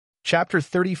Chapter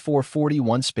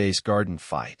 3441 Space Garden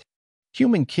Fight.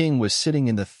 Human King was sitting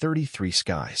in the 33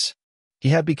 skies. He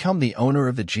had become the owner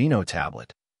of the Geno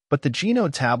Tablet, but the Geno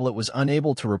Tablet was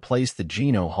unable to replace the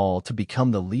Geno Hall to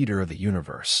become the leader of the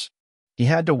universe. He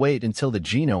had to wait until the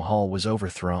Geno Hall was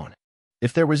overthrown.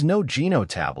 If there was no Geno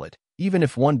Tablet, even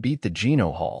if one beat the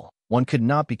Geno Hall, one could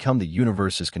not become the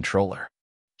universe's controller.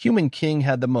 Human King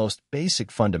had the most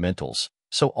basic fundamentals,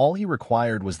 so all he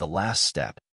required was the last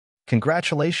step.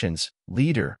 Congratulations,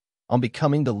 leader, on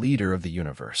becoming the leader of the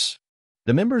universe.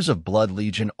 The members of Blood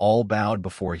Legion all bowed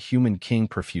before Human King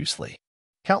profusely.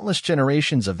 Countless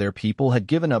generations of their people had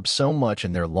given up so much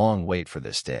in their long wait for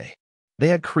this day. They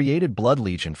had created Blood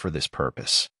Legion for this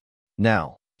purpose.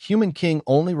 Now, Human King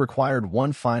only required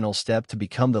one final step to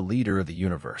become the leader of the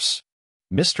universe.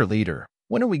 Mr. Leader,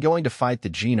 when are we going to fight the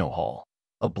Geno Hall?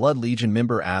 A Blood Legion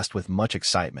member asked with much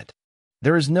excitement.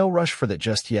 There is no rush for that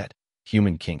just yet,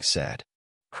 Human King said.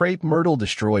 Crepe Myrtle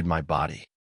destroyed my body.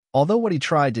 Although what he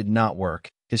tried did not work,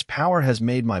 his power has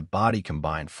made my body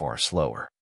combine far slower.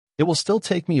 It will still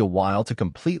take me a while to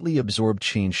completely absorb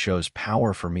Xuanhuan's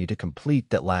power for me to complete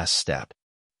that last step.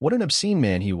 What an obscene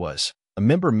man he was, a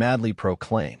member madly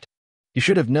proclaimed. You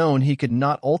should have known he could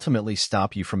not ultimately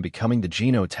stop you from becoming the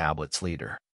Geno Tablet's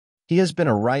leader. He has been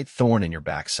a right thorn in your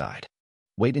backside.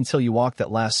 Wait until you walk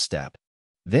that last step.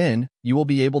 Then, you will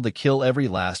be able to kill every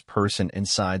last person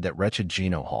inside that wretched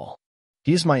Geno Hall.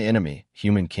 He is my enemy,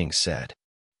 Human King said.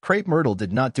 Crepe Myrtle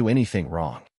did not do anything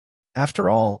wrong.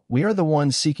 After all, we are the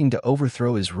ones seeking to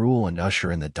overthrow his rule and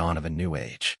usher in the dawn of a new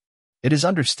age. It is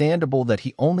understandable that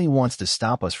he only wants to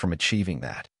stop us from achieving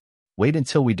that. Wait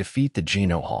until we defeat the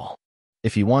Geno Hall.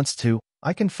 If he wants to,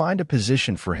 I can find a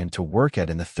position for him to work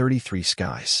at in the 33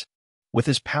 skies. With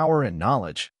his power and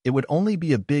knowledge, it would only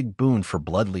be a big boon for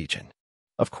Blood Legion.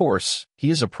 Of course, he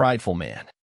is a prideful man.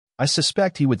 I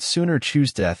suspect he would sooner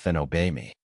choose death than obey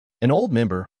me. An old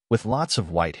member, with lots of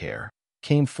white hair,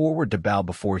 came forward to bow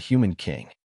before Human King.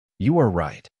 You are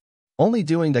right. Only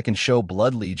doing that can show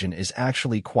Blood Legion is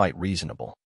actually quite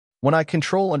reasonable. When I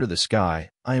control under the sky,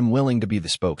 I am willing to be the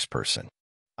spokesperson.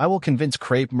 I will convince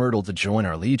Crepe Myrtle to join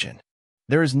our legion.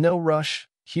 There is no rush,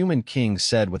 Human King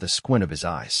said with a squint of his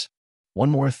eyes.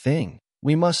 One more thing,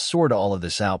 we must sort all of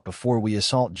this out before we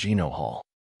assault Geno Hall.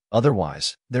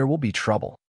 Otherwise, there will be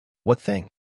trouble. What thing?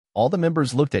 All the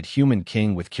members looked at Human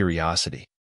King with curiosity.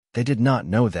 They did not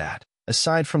know that,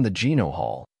 aside from the Geno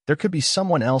Hall, there could be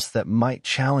someone else that might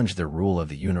challenge the rule of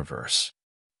the universe.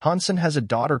 Hansen has a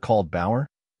daughter called Bauer,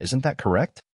 isn't that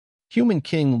correct? Human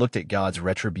King looked at God's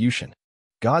Retribution.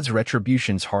 God's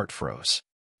Retribution's heart froze.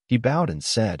 He bowed and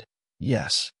said,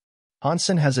 yes.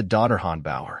 Hansen has a daughter, Han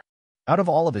Bauer. Out of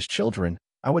all of his children,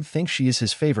 I would think she is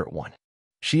his favorite one.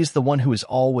 She is the one who is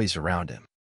always around him.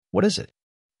 What is it?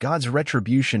 God's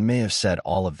Retribution may have said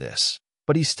all of this,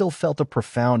 but he still felt a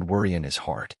profound worry in his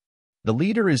heart. The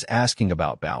leader is asking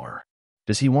about Bauer.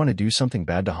 Does he want to do something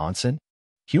bad to Hansen?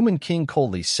 Human King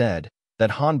coldly said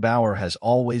that Han Bauer has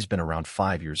always been around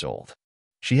 5 years old.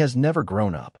 She has never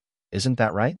grown up. Isn't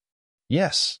that right?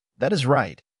 Yes, that is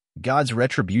right, God's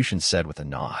Retribution said with a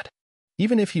nod.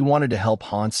 Even if he wanted to help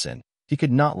Hansen, he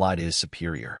could not lie to his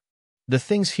superior. The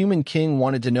things Human King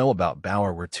wanted to know about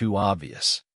Bauer were too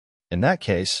obvious. In that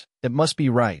case, it must be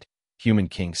right, Human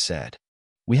King said.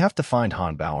 We have to find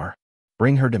Han Bauer.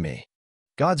 Bring her to me.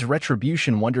 God's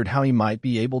Retribution wondered how he might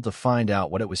be able to find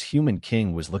out what it was Human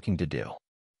King was looking to do.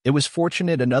 It was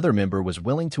fortunate another member was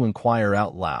willing to inquire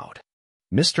out loud.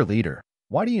 Mr. Leader,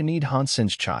 why do you need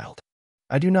Hansen's child?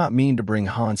 I do not mean to bring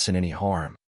Hansen any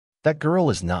harm. That girl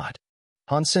is not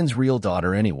Hansen's real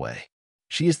daughter anyway.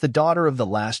 She is the daughter of the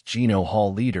last Geno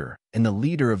Hall leader and the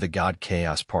leader of the God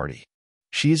Chaos Party.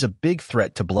 She is a big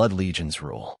threat to Blood Legion's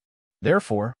rule.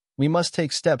 Therefore, we must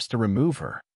take steps to remove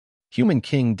her. Human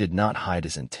King did not hide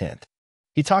his intent.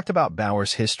 He talked about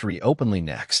Bauer's history openly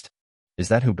next. Is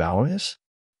that who Bauer is?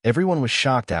 Everyone was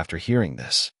shocked after hearing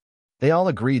this. They all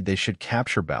agreed they should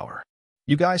capture Bauer.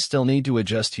 You guys still need to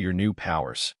adjust to your new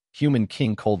powers, Human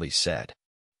King coldly said.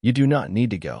 You do not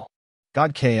need to go.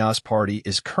 God Chaos Party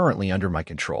is currently under my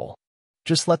control.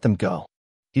 Just let them go.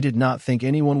 He did not think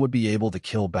anyone would be able to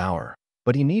kill Bauer,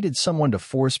 but he needed someone to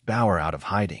force Bauer out of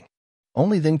hiding.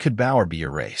 Only then could Bauer be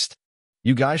erased.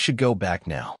 You guys should go back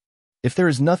now. If there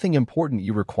is nothing important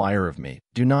you require of me,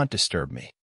 do not disturb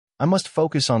me. I must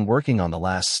focus on working on the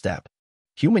last step.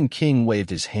 Human King waved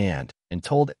his hand and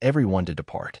told everyone to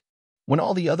depart. When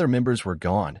all the other members were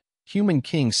gone, Human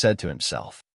King said to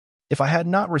himself, if I had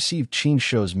not received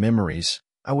Xuanhuan's memories,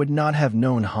 I would not have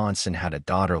known Hansen had a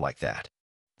daughter like that.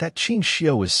 That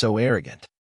Xuanhuan was so arrogant.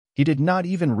 He did not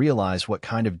even realize what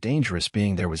kind of dangerous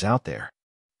being there was out there.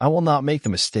 I will not make the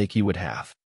mistake you would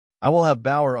have. I will have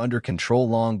Bauer under control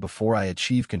long before I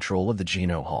achieve control of the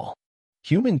Geno Hall.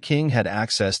 Human King had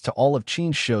access to all of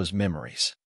Qin Shou's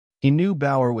memories. He knew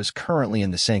Bauer was currently in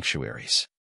the sanctuaries.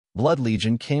 Blood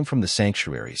Legion came from the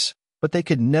sanctuaries, but they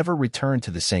could never return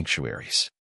to the sanctuaries.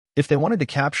 If they wanted to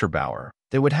capture Bauer,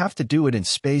 they would have to do it in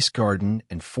Space Garden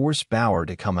and force Bauer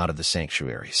to come out of the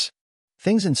sanctuaries.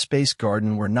 Things in Space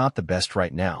Garden were not the best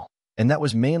right now, and that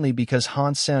was mainly because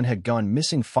Hansen had gone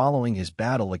missing following his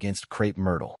battle against Crepe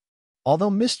Myrtle. Although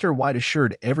Mr. White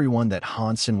assured everyone that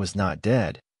Hansen was not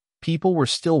dead, people were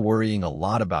still worrying a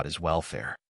lot about his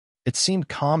welfare. It seemed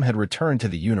calm had returned to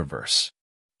the universe.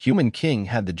 Human King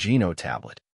had the Geno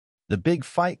tablet. The big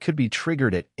fight could be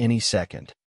triggered at any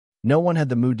second. No one had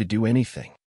the mood to do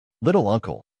anything. Little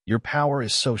uncle, your power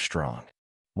is so strong.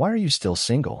 Why are you still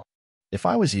single? If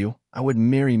I was you, I would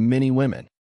marry many women.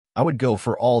 I would go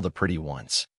for all the pretty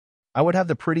ones. I would have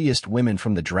the prettiest women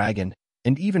from the dragon,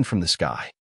 and even from the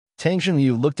sky. Tang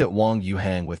Xinliu looked at Wang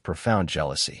Yuhang with profound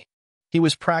jealousy. He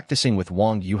was practicing with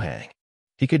Wang Yuhang.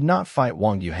 He could not fight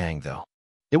Wang Yuhang, though.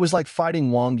 It was like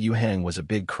fighting Wang Yuhang was a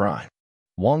big crime.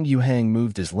 Wang Yuhang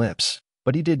moved his lips,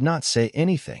 but he did not say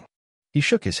anything. He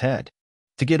shook his head.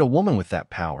 To get a woman with that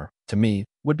power, to me,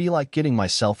 would be like getting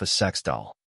myself a sex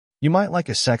doll. You might like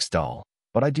a sex doll,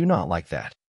 but I do not like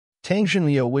that. Tang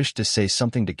Xinliu wished to say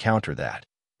something to counter that,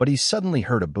 but he suddenly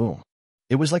heard a boom.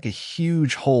 It was like a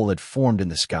huge hole had formed in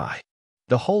the sky.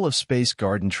 The whole of Space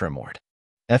Garden tremored.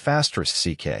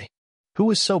 F***CK.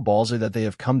 Who is so ballsy that they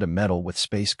have come to meddle with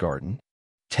Space Garden?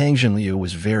 Tang Xinliu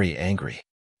was very angry.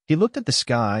 He looked at the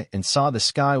sky and saw the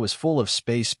sky was full of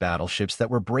space battleships that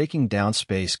were breaking down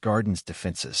Space Garden's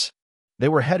defenses. They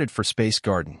were headed for Space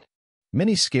Garden.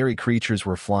 Many scary creatures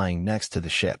were flying next to the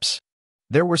ships.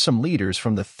 There were some leaders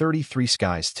from the 33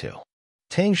 skies too.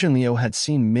 Tang Xinliu had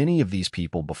seen many of these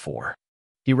people before.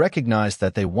 He recognized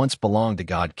that they once belonged to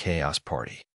God Chaos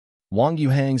Party. Wang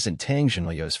Yuhang's and Tang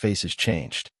Xinliu's faces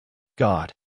changed.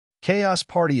 God. Chaos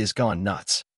Party has gone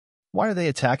nuts. Why are they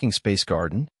attacking Space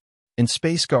Garden? In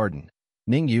Space Garden,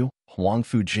 Ningyu, Huang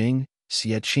Fujing,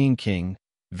 Xie King,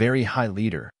 Very High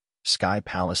Leader, Sky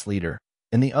Palace Leader,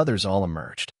 and the others all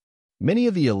emerged. Many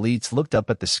of the elites looked up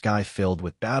at the sky filled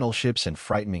with battleships and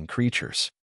frightening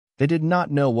creatures. They did not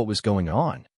know what was going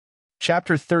on.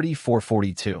 Chapter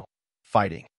 3442.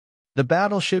 Fighting. The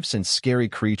battleships and scary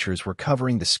creatures were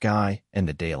covering the sky and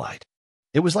the daylight.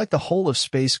 It was like the whole of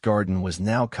Space Garden was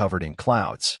now covered in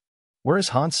clouds. Where is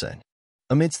Hansen?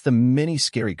 Amidst the many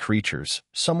scary creatures,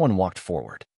 someone walked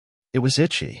forward. It was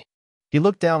Ichi. He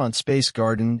looked down on Space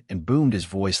Garden and boomed his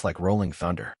voice like rolling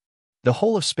thunder. The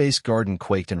whole of Space Garden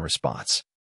quaked in response.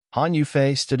 Han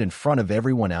Yufei stood in front of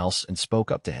everyone else and spoke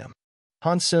up to him.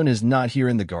 Hansen is not here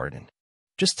in the garden.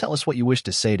 Just tell us what you wish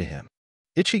to say to him.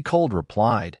 Ichi Cold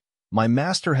replied, My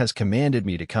master has commanded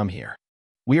me to come here.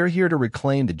 We are here to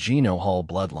reclaim the Geno Hall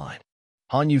bloodline.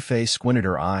 Han Yufei squinted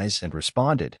her eyes and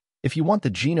responded, If you want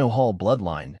the Geno Hall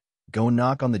bloodline, go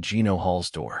knock on the Geno Hall's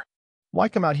door. Why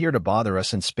come out here to bother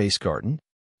us in Space Garden?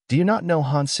 Do you not know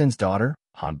Hansen's daughter,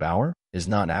 Han Bauer, is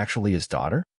not actually his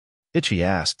daughter? Ichi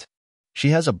asked. She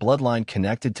has a bloodline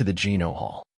connected to the Geno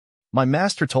Hall. My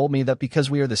master told me that because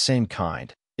we are the same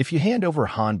kind, if you hand over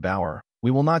Han Bauer,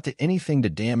 we will not do anything to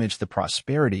damage the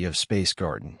prosperity of Space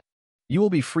Garden. You will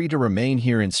be free to remain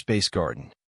here in Space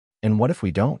Garden. And what if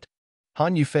we don't?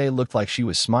 Han Yufei looked like she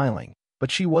was smiling,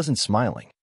 but she wasn't smiling.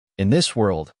 In this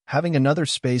world, having another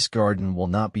Space Garden will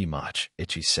not be much,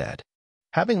 Ichi said.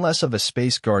 Having less of a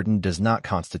Space Garden does not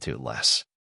constitute less.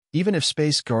 Even if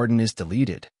Space Garden is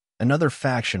deleted, another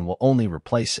faction will only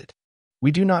replace it.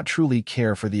 We do not truly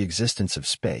care for the existence of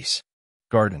Space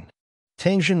Garden.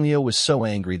 Tang Xinliu was so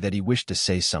angry that he wished to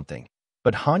say something,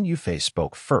 but Han Yufei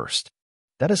spoke first.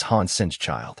 That is Hansen's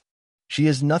child. She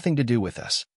has nothing to do with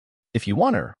us. If you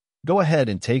want her, go ahead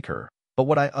and take her, but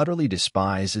what I utterly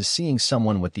despise is seeing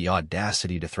someone with the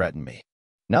audacity to threaten me.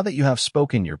 Now that you have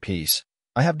spoken your piece,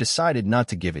 I have decided not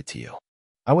to give it to you.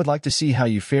 I would like to see how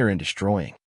you fare in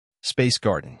destroying Space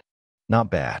Garden.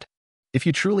 Not bad. If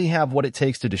you truly have what it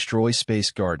takes to destroy Space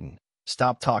Garden,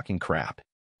 stop talking crap.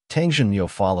 Tang Xinliu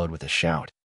followed with a shout.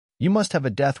 You must have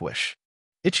a death wish.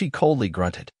 Ichi coldly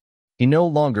grunted. He no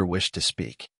longer wished to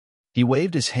speak. He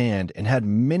waved his hand and had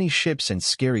many ships and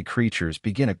scary creatures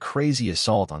begin a crazy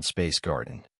assault on Space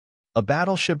Garden. A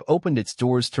battleship opened its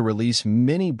doors to release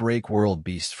many break-world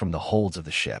beasts from the holds of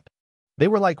the ship. They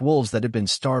were like wolves that had been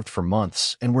starved for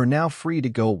months and were now free to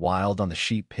go wild on the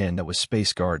sheep pen that was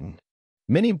Space Garden.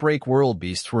 Many break-world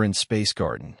beasts were in Space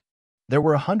Garden. There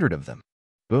were 100 of them.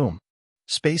 Boom.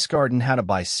 Space Garden had a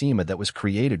Bysema that was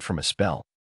created from a spell.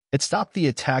 It stopped the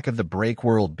attack of the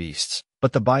break-world beasts,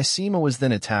 But the Bysema was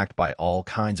then attacked by all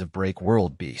kinds of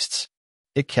break-world beasts.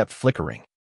 It kept flickering.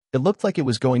 It looked like it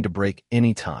was going to break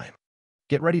any time.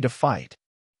 "Get ready to fight,"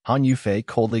 Han Yufei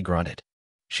coldly grunted.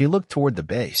 She looked toward the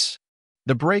base.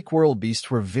 The break-world beasts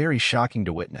were very shocking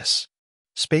to witness.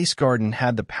 Space Garden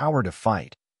had the power to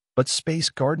fight, but Space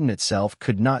Garden itself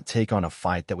could not take on a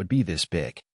fight that would be this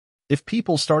big. If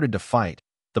people started to fight,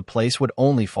 the place would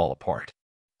only fall apart.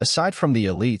 Aside from the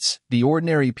elites, the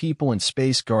ordinary people in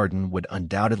Space Garden would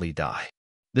undoubtedly die.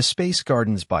 The Space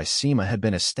Garden's Bysema had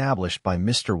been established by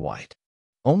Mr. White.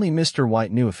 Only Mr.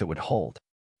 White knew if it would hold.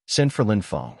 "Send for Lin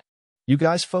Feng. You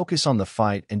guys focus on the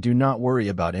fight and do not worry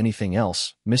about anything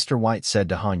else," Mr. White said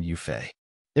to Han Yufei.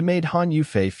 It made Han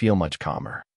Yufei feel much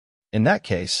calmer. "In that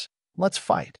case, let's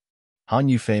fight." Han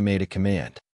Yufei made a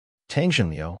command. Tang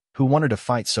Zhenliu, who wanted to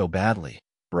fight so badly,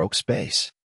 broke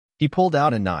space. He pulled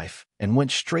out a knife and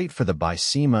went straight for the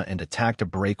Bysema and attacked a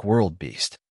break-world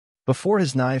beast. Before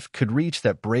his knife could reach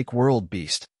that break-world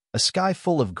beast, a sky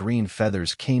full of green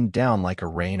feathers came down like a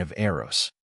rain of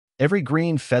arrows. Every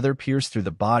green feather pierced through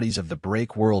the bodies of the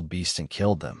break-world beasts and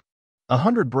killed them.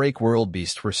 100 break-world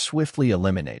beasts were swiftly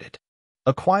eliminated.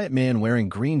 A quiet man wearing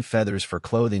green feathers for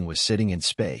clothing was sitting in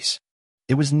space.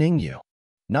 It was Ningyu.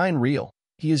 "9 real,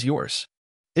 he is yours."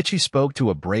 Ichi spoke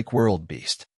to a break-world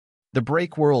beast. The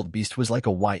break-world beast was like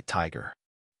a white tiger.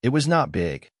 It was not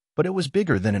big, but it was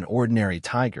bigger than an ordinary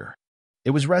tiger. It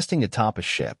was resting atop a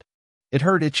ship. It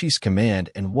heard Ichi's command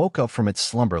and woke up from its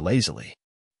slumber lazily.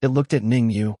 It looked at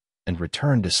Ningyu and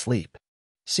returned to sleep.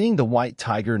 Seeing the white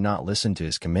tiger not listen to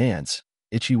his commands,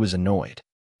 Ichi was annoyed.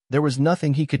 There was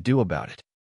nothing he could do about it.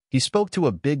 He spoke to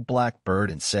a big black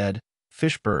bird and said,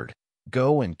 "Fish bird,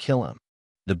 go and kill him."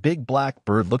 The big black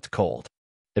bird looked cold.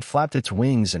 It flapped its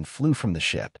wings and flew from the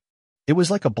ship. It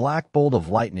was like a black bolt of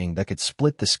lightning that could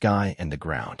split the sky and the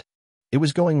ground. It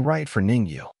was going right for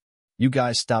Ningyu. "You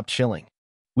guys stop chilling.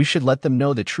 We should let them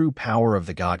know the true power of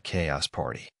the God Chaos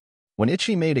Party." When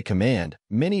Ichi made a command,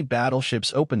 many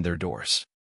battleships opened their doors.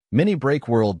 Many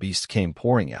break-world beasts came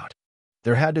pouring out.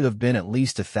 There had to have been at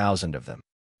least 1,000 of them.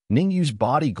 Ningyu's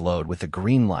body glowed with a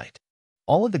green light.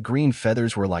 All of the green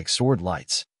feathers were like sword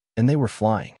lights, and they were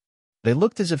flying. They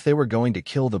looked as if they were going to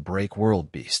kill the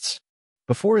break-world beasts.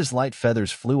 Before his light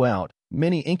feathers flew out,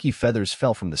 many inky feathers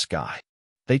fell from the sky.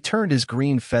 They turned his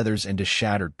green feathers into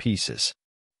shattered pieces.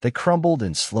 They crumbled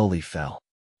and slowly fell.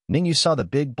 Ningyu saw the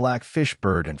big black fish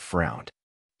bird and frowned.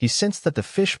 He sensed that the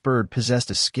fish bird possessed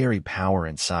a scary power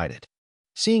inside it.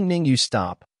 Seeing Ningyu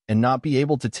stop and not be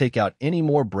able to take out any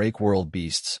more break-world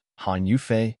beasts, Han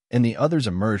Yufei and the others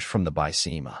emerged from the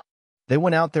Bysema. They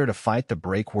went out there to fight the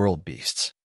break-world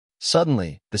beasts.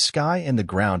 Suddenly, the sky and the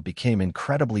ground became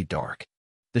incredibly dark.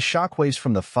 The shockwaves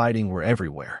from the fighting were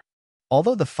everywhere.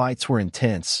 Although the fights were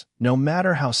intense, no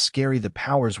matter how scary the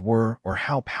powers were or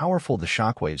how powerful the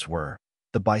shockwaves were,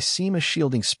 the Bysema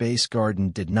shielding Space Garden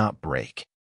did not break.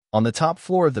 On the top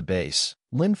floor of the base,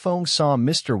 Lin Feng saw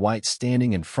Mr. White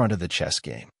standing in front of the chess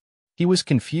game. He was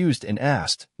confused and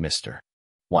asked, "Mr.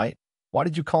 White, why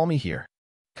did you call me here?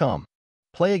 Come,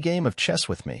 play a game of chess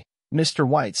with me," Mr.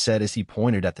 White said as he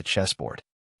pointed at the chessboard.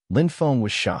 Lin Feng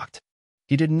was shocked.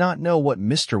 He did not know what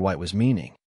Mr. White was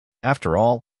meaning. After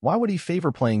all, why would he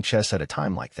favor playing chess at a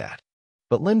time like that?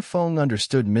 But Lin Feng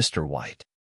understood Mr. White.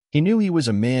 He knew he was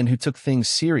a man who took things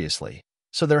seriously,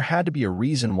 so there had to be a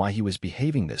reason why he was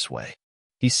behaving this way.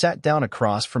 He sat down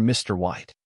across from Mr.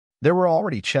 White. There were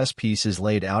already chess pieces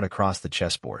laid out across the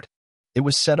chessboard. It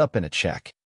was set up in a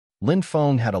check. Lin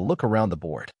Feng had a look around the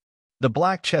board. The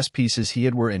black chess pieces he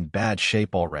had were in bad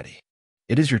shape already.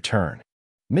 "It is your turn."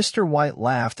 Mr. White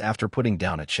laughed after putting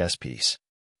down a chess piece.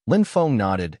 Lin Feng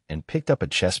nodded and picked up a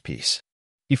chess piece.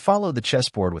 He followed the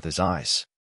chessboard with his eyes.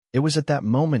 It was at that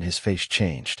moment his face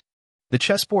changed. The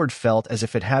chessboard felt as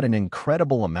if it had an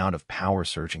incredible amount of power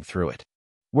surging through it.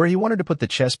 Where he wanted to put the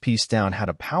chess piece down had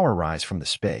a power rise from the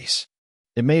space.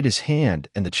 It made his hand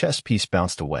and the chess piece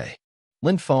bounced away.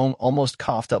 Lin Feng almost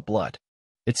coughed up blood.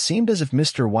 It seemed as if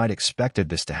Mr. White expected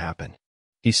this to happen.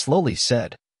 He slowly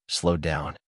said, "Slow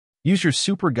down. Use your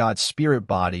super god spirit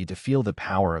body to feel the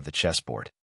power of the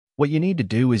chessboard. What you need to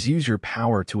do is use your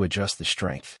power to adjust the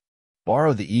strength.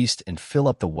 Borrow the east and fill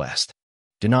up the west.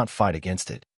 Do not fight against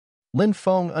it." Lin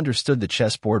Feng understood the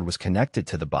chessboard was connected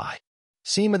to the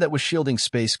Bysema that was shielding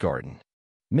Space Garden.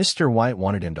 Mr. White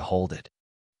wanted him to hold it.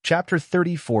 Chapter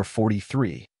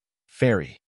 3443,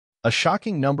 Fairy. A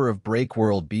shocking number of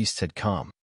break-world beasts had come.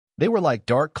 They were like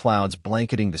dark clouds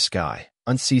blanketing the sky,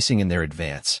 unceasing in their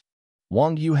advance.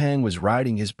 Wang Yuhang was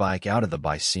riding his bike out of the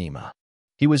Bysema.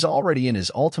 He was already in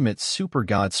his ultimate super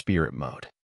god spirit mode.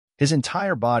 His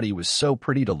entire body was so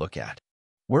pretty to look at.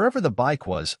 Wherever the bike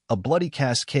was, a bloody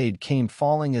cascade came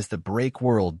falling as the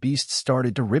break-world beasts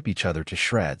started to rip each other to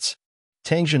shreds.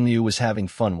 Tang Zhenliu was having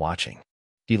fun watching.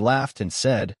 He laughed and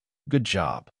said, "Good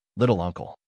job, little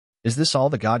uncle. Is this all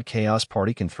the God Chaos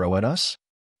Party can throw at us?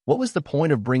 What was the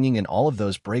point of bringing in all of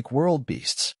those break-world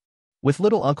beasts? With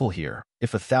little uncle here,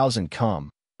 if 1,000 come,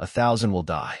 1,000 will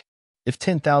die. If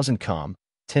 10,000 come,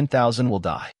 10,000 will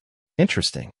die.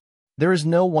 Interesting. There is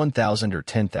no 1,000 or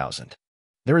 10,000.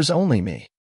 There is only me.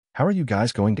 How are you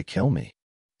guys going to kill me?"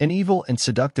 An evil and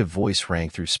seductive voice rang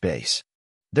through space.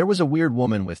 There was a weird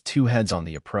woman with 2 heads on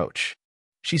the approach.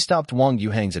 She stopped Wang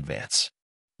Yuhang's advance.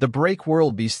 The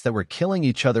break-world beasts that were killing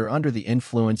each other under the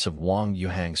influence of Wang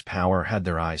Yuhang's power had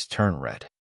their eyes turn red.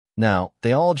 Now,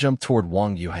 they all jumped toward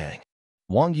Wang Yuhang.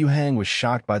 Wang Yuhang was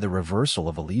shocked by the reversal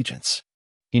of allegiance.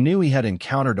 He knew he had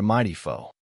encountered a mighty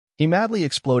foe. He madly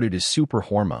exploded his super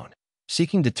hormone,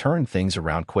 seeking to turn things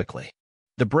around quickly.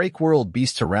 The break-world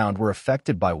beasts around were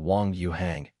affected by Wang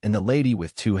Yuhang and the lady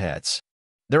with 2 heads.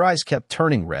 Their eyes kept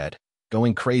turning red,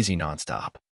 going crazy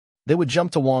nonstop. They would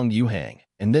jump to Wang Yuhang,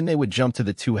 and then they would jump to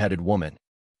the 2-headed woman.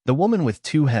 The woman with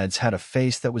 2 heads had a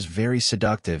face that was very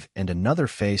seductive and another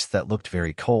face that looked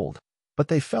very cold, but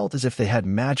they felt as if they had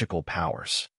magical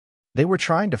powers. They were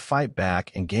trying to fight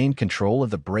back and gain control of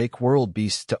the break-world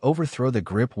beasts to overthrow the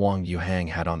grip Wang Yuhang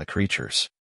had on the creatures.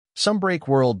 Some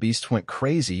break-world beasts went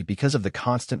crazy because of the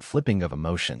constant flipping of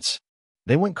emotions.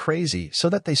 They went crazy so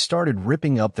that they started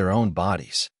ripping up their own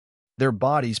bodies. Their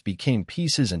bodies became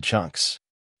pieces and chunks.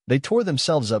 They tore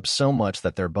themselves up so much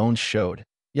that their bones showed,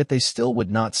 yet they still would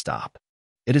not stop.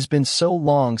 "It has been so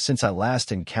long since I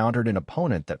last encountered an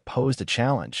opponent that posed a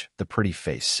challenge," the pretty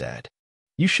face said.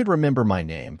 "You should remember my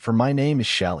name, for my name is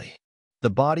Shelley." The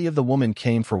body of the woman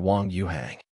came for Wang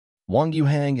Yuhang. Wang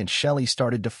Yuhang and Shelley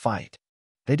started to fight.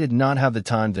 They did not have the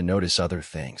time to notice other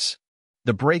things.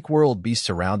 The break-world beasts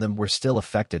around them were still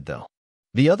affected, though.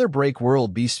 The other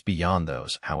break-world beasts beyond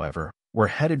those, however, were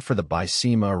headed for the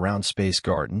Bysema around Space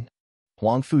Garden.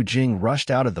 Huang Fujing rushed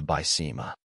out of the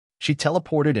Bysema. She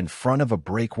teleported in front of a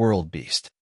break-world beast.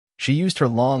 She used her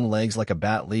long legs like a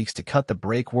bat leaks to cut the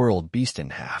break-world beast in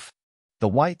half. The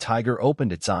white tiger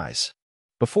opened its eyes.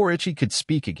 Before Ichi could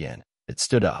speak again, it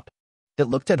stood up. It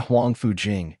looked at Huang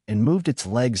Fujing and moved its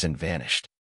legs and vanished.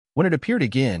 When it appeared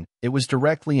again, it was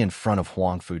directly in front of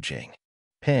Huang Fujing.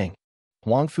 Pang!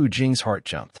 Huang Fujing's heart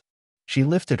jumped. She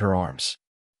lifted her arms.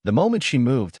 The moment she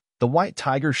moved, the white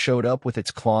tiger showed up with its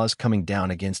claws coming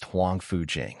down against Huang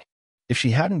Fujing. If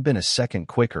she hadn't been a second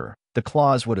quicker, the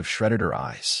claws would have shredded her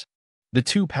eyes. The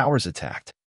 2 powers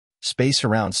attacked. Space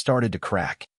around started to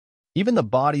crack. Even the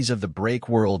bodies of the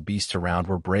break-world beasts around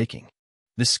were breaking.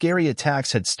 The scary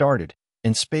attacks had started,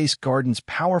 and Space Garden's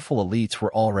powerful elites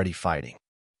were already fighting.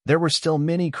 There were still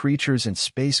many creatures in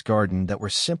Space Garden that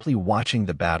were simply watching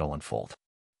the battle unfold.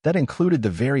 That included the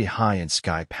very high-end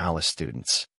Sky Palace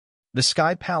students. The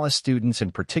Sky Palace students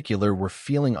in particular were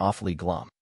feeling awfully glum.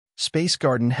 Space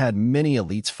Garden had many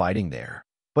elites fighting there,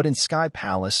 but in Sky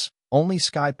Palace, only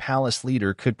Sky Palace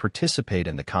leader could participate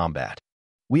in the combat.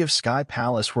 "We of Sky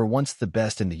Palace were once the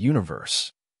best in the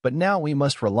universe, but now we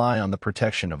must rely on the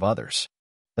protection of others."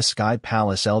 A Sky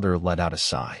Palace elder let out a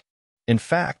sigh. In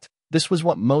fact, this was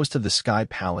what most of the Sky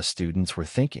Palace students were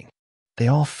thinking. They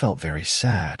all felt very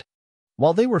sad.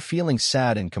 While they were feeling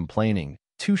sad and complaining,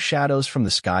 2 shadows from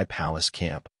the Sky Palace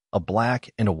camp, a black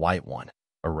and a white one,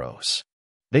 arose.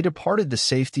 They departed the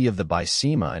safety of the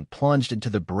Bysema and plunged into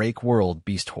the break-world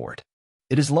beast horde.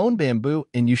 "It is Lone Bamboo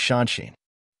and Xuanhuan."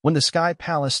 When the Sky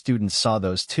Palace students saw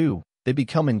those 2, they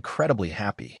became incredibly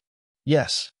happy.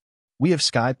 "Yes, we of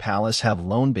Sky Palace have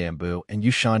Lone Bamboo and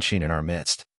Xuanhuan in our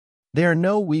midst. They are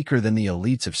no weaker than the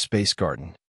elites of Space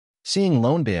Garden." Seeing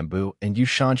Lone Bamboo and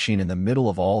Xuanhuan in the middle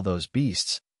of all those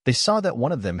beasts, they saw that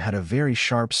one of them had a very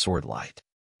sharp sword light.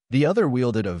 The other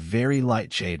wielded a very light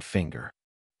jade finger.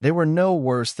 They were no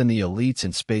worse than the elites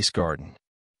in Space Garden.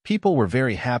 People were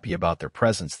very happy about their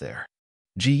presence there.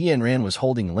 Ji Yanran was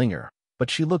holding Linger, but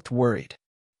she looked worried.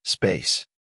 Space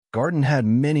Garden had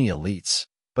many elites,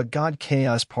 but God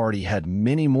Chaos Party had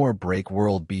many more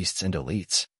break-world beasts and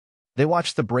elites. They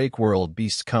watched the break-world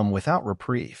beasts come without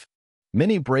reprieve.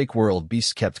 Many break-world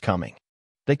beasts kept coming.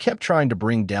 They kept trying to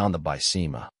bring down the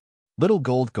Bysema. "Little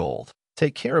Gold,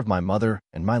 take care of my mother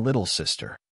and my little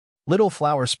sister." Little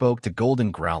Flower spoke to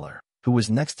Golden Growler, who was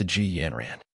next to Ji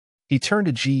Yanran. He turned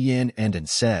to Ji Yan and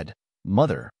said,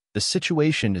 "Mother, the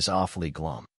situation is awfully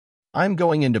glum. I'm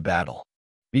going into battle.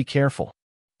 Be careful.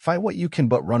 Fight what you can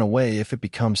but run away if it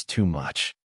becomes too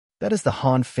much. That is the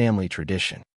Han family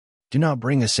tradition. Do not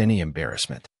bring us any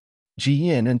embarrassment." Ji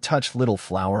Yan touched Little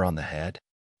Flower on the head.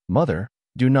 "Mother,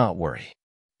 do not worry.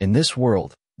 In this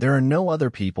world, There are no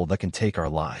other people that can take our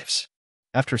lives.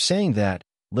 After saying that,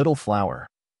 Little Flower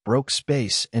broke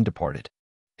space and departed.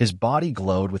 His body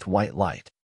glowed with white light.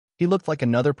 He looked like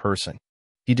another person.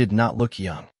 He did not look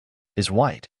young. His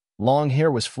white, long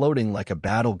hair was floating like a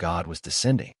battle god was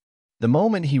descending. The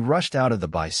moment he rushed out of the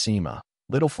Bysema,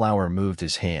 Little Flower moved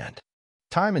his hand.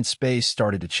 Time and space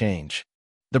started to change.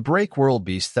 The break world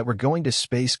beasts that were going to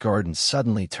Space Garden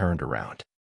suddenly turned around.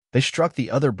 They struck the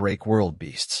other break world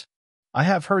beasts. I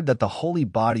have heard that the holy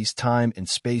body's time and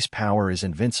space power is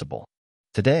invincible.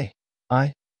 Today,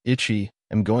 I, Ichi,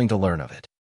 am going to learn of it.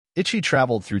 Ichi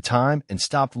traveled through time and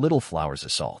stopped Little Flower's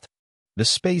assault. The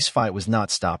space fight was not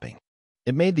stopping.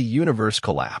 It made the universe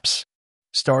collapse.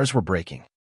 Stars were breaking.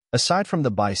 Aside from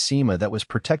the Bysema that was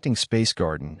protecting Space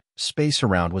Garden, space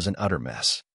around was an utter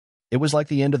mess. It was like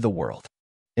the end of the world.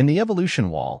 In the evolution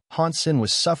wall, Hansen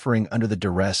was suffering under the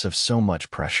duress of so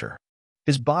much pressure.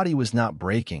 His body was not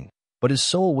breaking, but his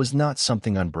soul was not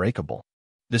something unbreakable.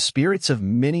 The spirits of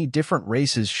many different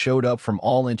races showed up from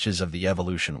all inches of the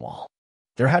evolution wall.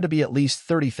 There had to be at least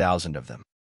 30,000 of them.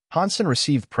 Hansen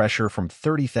received pressure from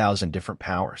 30,000 different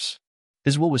powers.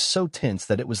 His will was so tense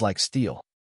that it was like steel.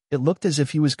 It looked as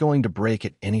if he was going to break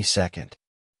at any second.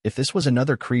 If this was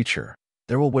another creature,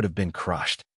 their will would have been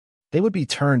crushed. They would be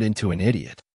turned into an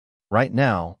idiot. Right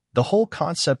now, the whole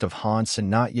concept of Hansen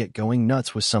not yet going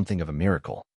nuts was something of a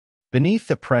miracle. Beneath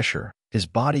the pressure, his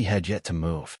body had yet to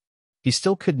move. He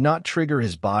still could not trigger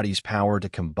his body's power to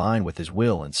combine with his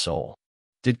will and soul.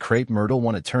 Did Crepe Myrtle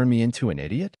want to turn me into an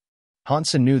idiot?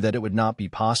 Hansen knew that it would not be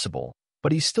possible,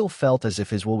 but he still felt as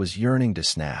if his will was yearning to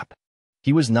snap.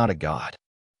 He was not a god.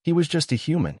 He was just a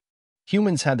human.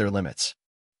 Humans had their limits.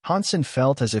 Hansen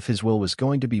felt as if his will was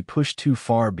going to be pushed too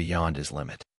far beyond his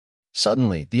limit.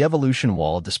 Suddenly, the evolution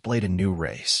wall displayed a new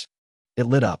race. It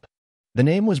lit up. The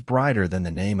name was brighter than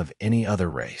the name of any other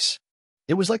race.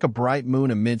 It was like a bright moon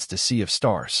amidst a sea of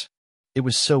stars. It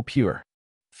was so pure.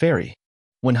 Fairy.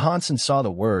 When Hansen saw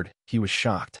the word, he was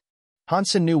shocked.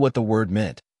 Hansen knew what the word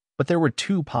meant, but there were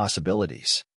two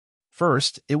possibilities.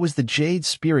 First, it was the jade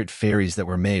spirit fairies that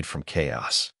were made from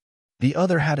chaos. The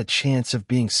other had a chance of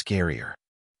being scarier.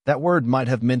 That word might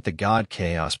have meant the God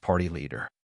Chaos Party leader.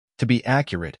 To be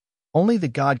accurate, only the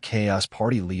God Chaos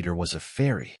Party leader was a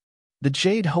fairy. The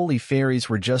Jade Holy Fairies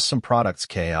were just some products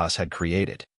Chaos had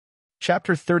created.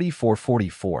 Chapter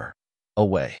 3444.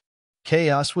 Away.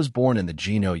 Chaos was born in the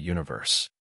Geno universe.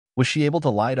 Was she able to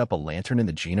light up a lantern in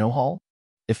the Geno Hall?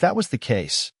 If that was the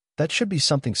case, that should be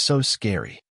something so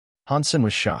scary. Hansen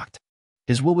was shocked.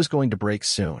 His will was going to break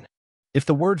soon. If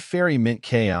the word fairy meant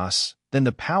chaos, then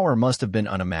the power must have been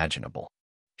unimaginable.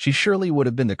 She surely would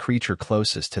have been the creature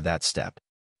closest to that step.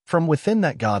 From within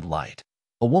that god light,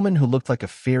 a woman who looked like a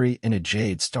fairy in a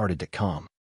jade started to come.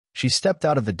 She stepped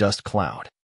out of the dust cloud.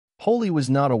 Holy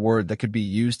was not a word that could be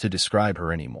used to describe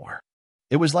her anymore.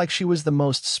 It was like she was the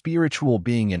most spiritual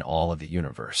being in all of the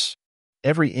universe.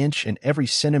 Every inch and every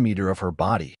centimeter of her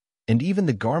body, and even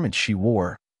the garments she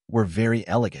wore, were very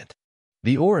elegant.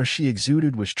 The aura she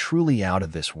exuded was truly out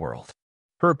of this world.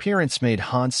 Her appearance made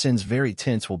Hansen's very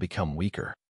tense will become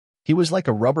weaker. He was like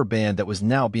a rubber band that was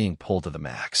now being pulled to the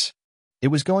max. It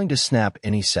was going to snap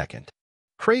any second.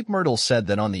 Crepe Myrtle said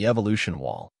that on the evolution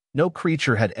wall, no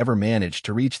creature had ever managed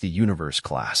to reach the universe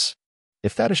class.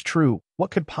 If that is true,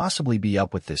 what could possibly be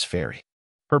up with this fairy?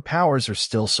 Her powers are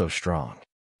still so strong.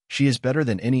 She is better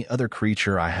than any other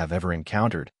creature I have ever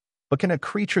encountered, but can a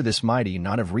creature this mighty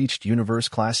not have reached universe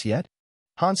class yet?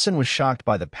 Hansen was shocked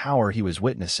by the power he was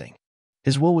witnessing.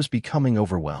 His will was becoming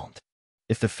overwhelmed.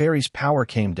 If the fairy's power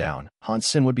came down,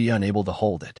 Hansen would be unable to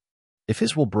hold it. If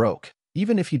his will broke,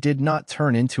 even if he did not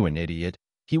turn into an idiot,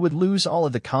 he would lose all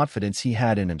of the confidence he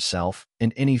had in himself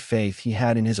and any faith he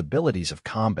had in his abilities of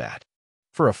combat.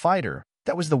 For a fighter,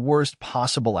 that was the worst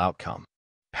possible outcome.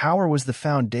 Power was the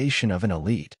foundation of an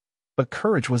elite, but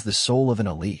courage was the soul of an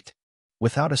elite.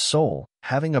 Without a soul,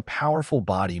 having a powerful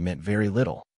body meant very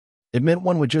little. It meant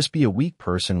one would just be a weak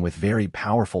person with very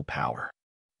powerful power.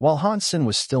 While Hansen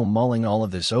was still mulling all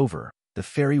of this over, the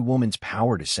fairy woman's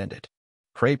power descended.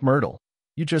 Crepe Myrtle,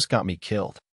 you just got me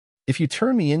killed. If you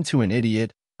turn me into an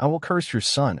idiot, I will curse your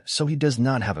son so he does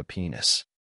not have a penis.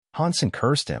 Hansen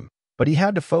cursed him, but he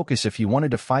had to focus if he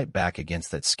wanted to fight back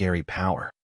against that scary power.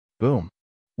 Boom.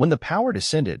 When the power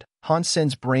descended,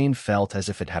 Hansen's brain felt as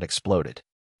if it had exploded.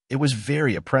 It was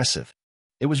very oppressive.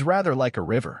 It was rather like a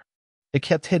river. It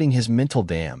kept hitting his mental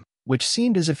dam, which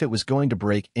seemed as if it was going to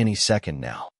break any second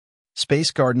now.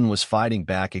 Space Garden was fighting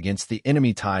back against the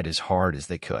enemy tide as hard as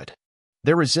they could.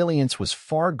 Their resilience was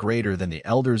far greater than the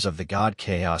elders of the God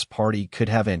Chaos Party could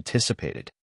have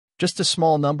anticipated. Just a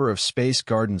small number of Space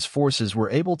Garden's forces were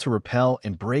able to repel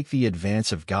and break the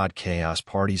advance of God Chaos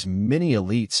Party's many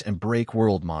elites and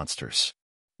break-world monsters.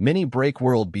 Many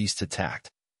break-world beasts attacked,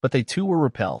 but they too were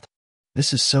repelled.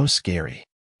 This is so scary.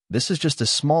 This is just a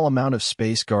small amount of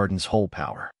Space Garden's whole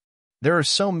power. There are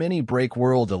so many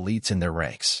break-world elites in their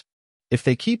ranks. If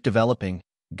they keep developing,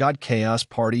 God Chaos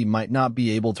Party might not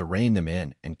be able to rein them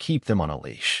in and keep them on a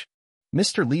leash.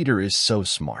 Mr. Leader is so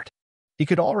smart. He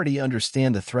could already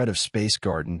understand the threat of Space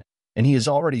Garden, and he has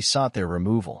already sought their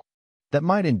removal. That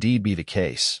might indeed be the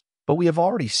case, but we have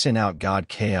already sent out God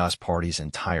Chaos Party's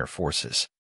entire forces.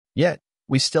 Yet,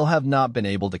 we still have not been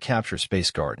able to capture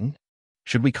Space Garden.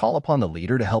 Should we call upon the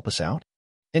leader to help us out?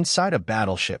 Inside a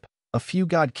battleship, a few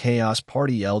God Chaos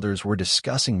Party elders were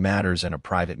discussing matters in a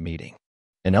private meeting.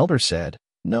 An elder said,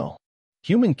 "No.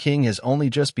 Human King has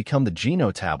only just become the Geno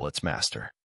Tablet's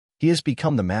master. He has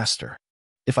become the master.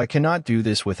 If I cannot do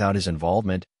this without his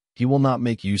involvement, he will not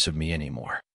make use of me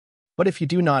anymore. But if you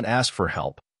do not ask for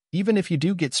help, even if you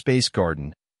do get Space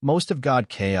Garden, most of God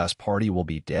Chaos Party will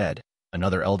be dead,"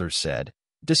 another elder said,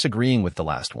 disagreeing with the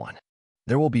last one.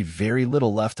 "There will be very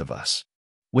little left of us.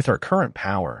 With our current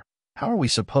power, how are we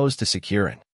supposed to secure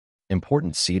an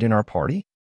important seat in our party?"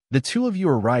 "The two of you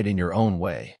are right in your own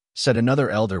way," said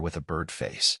another elder with a bird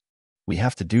face. "We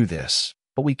have to do this,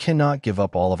 but we cannot give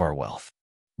up all of our wealth."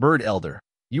 "Bird Elder,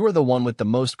 you are the one with the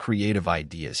most creative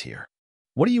ideas here.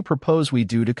 What do you propose we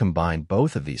do to combine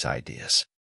both of these ideas?"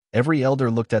 Every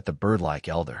elder looked at the bird-like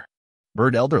elder.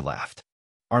 Bird Elder laughed.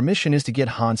 "Our mission is to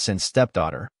get Hansen's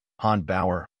stepdaughter, Han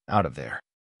Bauer, out of there.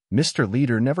 Mr.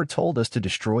 Leader never told us to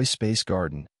destroy Space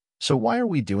Garden, so why are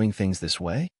we doing things this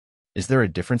way? Is there a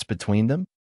difference between them?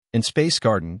 In Space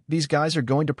Garden, these guys are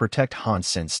going to protect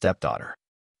Hansen's stepdaughter.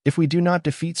 If we do not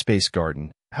defeat Space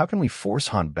Garden, how can we force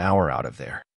Han Bauer out of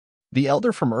there?" The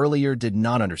elder from earlier did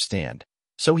not understand,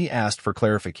 so he asked for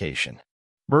clarification.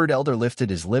 Bird Elder lifted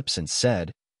his lips and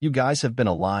said, "You guys have been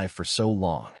alive for so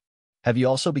long. Have you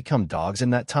also become dogs in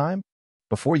that time?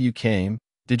 Before you came,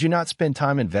 did you not spend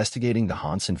time investigating the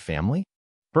Hansen family?"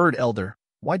 "Bird Elder,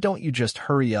 why don't you just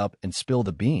hurry up and spill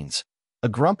the beans?" a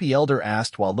grumpy elder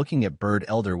asked while looking at Bird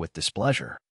Elder with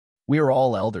displeasure. "We are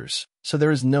all elders, so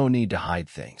there is no need to hide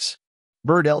things."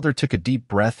 Bird Elder took a deep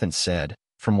breath and said,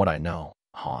 "From what I know,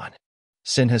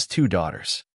 Hansen has 2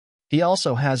 daughters. He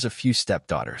also has a few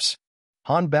stepdaughters.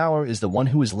 Han Bauer is the one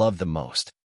who is loved the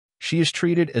most. She is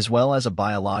treated as well as a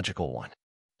biological one.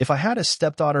 If I had a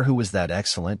stepdaughter who was that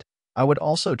excellent, I would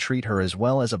also treat her as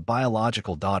well as a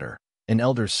biological daughter," an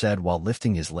elder said while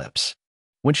lifting his lips.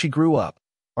 "When she grew up,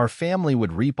 our family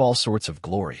would reap all sorts of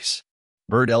glories."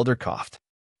 Bird Elder coughed.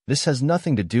 "This has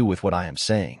nothing to do with what I am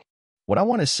saying. What I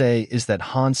want to say is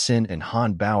that Hansen and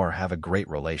Han Bauer have a great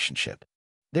relationship.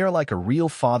 They are like a real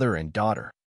father and daughter.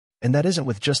 And that isn't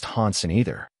with just Hansen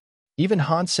either. Even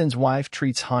Hansen's wife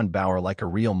treats Han Bauer like a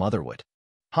real mother would.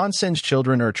 Hansen's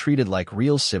children are treated like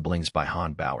real siblings by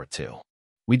Han Bauer too.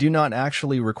 We do not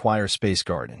actually require Space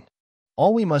Garden.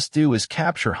 All we must do is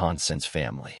capture Hansen's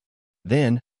family.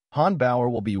 Then, Han Bauer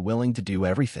will be willing to do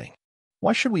everything."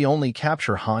 "Why should we only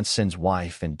capture Hansen's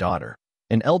wife and daughter?"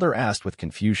 an elder asked with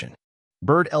confusion.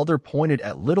 Bird Elder pointed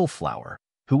at Little Flower,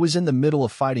 who was in the middle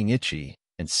of fighting Itchy,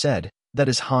 and said, "That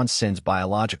is Hansen's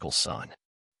biological son.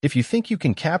 If you think you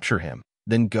can capture him,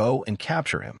 then go and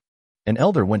capture him." An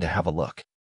elder went to have a look.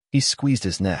 He squeezed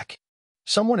his neck.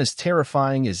 Someone as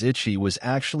terrifying as Itchy was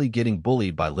actually getting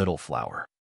bullied by Little Flower.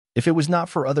 If it was not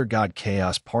for other God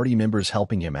Chaos Party members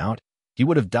helping him out, he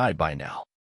would have died by now.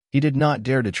 He did not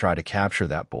dare to try to capture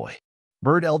that boy.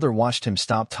 Bird Elder watched him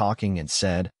stop talking and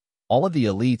said, "All of the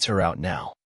elites are out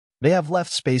now. They have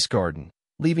left Space Garden,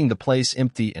 leaving the place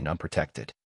empty and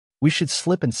unprotected. We should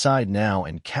slip inside now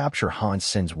and capture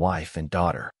Hansen's wife and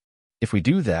daughter. If we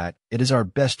do that, it is our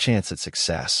best chance at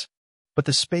success. But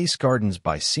the Space Garden's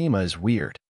Bysema is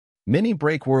weird. Many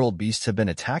break-world beasts have been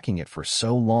attacking it for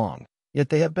so long, yet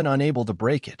they have been unable to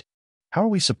break it. How are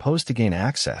we supposed to gain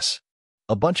access?"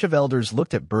 A bunch of elders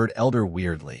looked at Bird Elder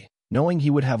weirdly, knowing he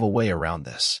would have a way around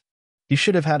this. He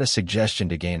should have had a suggestion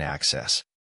to gain access.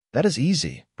 "That is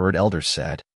easy," Bird Elder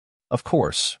said. "Of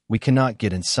course, we cannot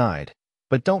get inside,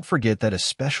 but don't forget that a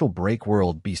special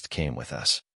break-world beast came with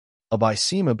us. A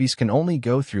Bysema beast can only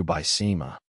go through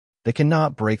Bysema. They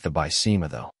cannot break the Bysema,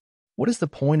 though. What is the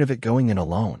point of it going in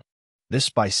alone? This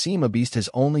Bysema beast has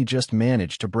only just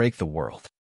managed to break the world.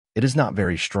 It is not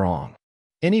very strong.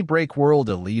 Any break-world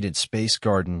elite in Space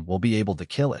Garden will be able to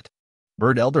kill it."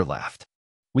 Bird Elder laughed.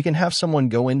 "We can have someone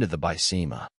go into the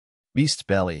Bysema beast's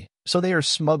belly, so they are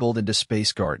smuggled into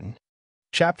Space Garden."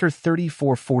 Chapter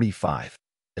 3445.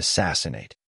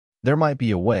 Assassinate. There might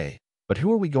be a way, but who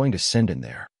are we going to send in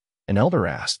there? An elder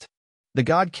asked. The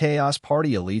God Chaos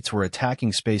Party elites were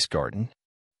attacking Space Garden.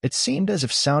 It seemed as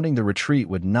if sounding the retreat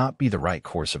would not be the right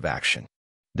course of action.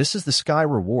 This is the sky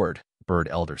reward, Bird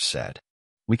Elder said.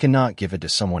 We cannot give it to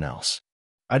someone else.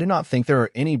 I do not think there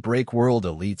are any Break World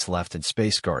elites left in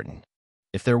Space Garden.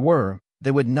 If there were,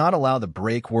 they would not allow the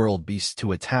Break World beast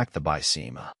to attack the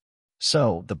Bysema.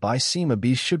 So, the Bysema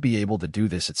beast should be able to do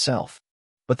this itself.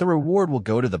 But the reward will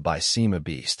go to the Bysema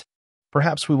beast.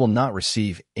 Perhaps we will not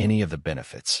receive any of the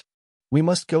benefits. We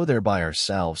must go there by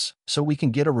ourselves so we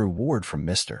can get a reward from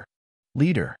Mr.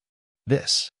 Leader.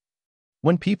 This.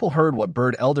 When people heard what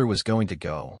Bird Elder was going to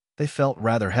go, they felt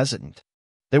rather hesitant.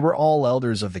 They were all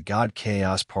elders of the God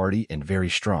Chaos Party and very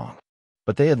strong.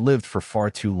 But they had lived for far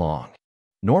too long.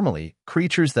 Normally,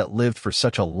 creatures that lived for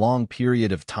such a long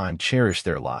period of time cherish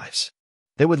their lives.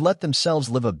 They would let themselves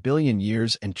live 1 billion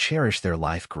years and cherish their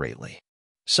life greatly.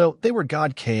 So, they were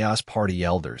God Chaos Party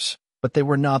elders, but they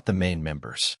were not the main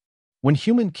members. When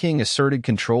Human King asserted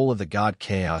control of the God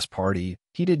Chaos Party,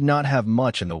 he did not have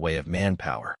much in the way of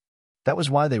manpower. That was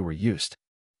why they were used.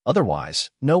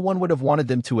 Otherwise, no one would have wanted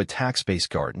them to attack Space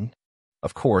Garden.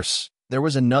 Of course, there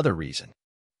was another reason.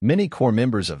 Many core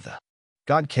members of the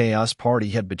God Chaos Party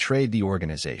had betrayed the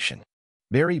organization.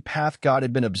 Barry Path God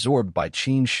had been absorbed by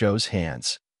Qin Shou's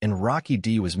hands, and Rocky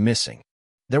D was missing.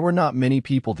 There were not many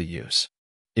people to use.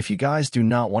 If you guys do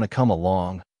not want to come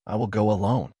along, I will go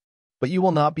alone. But you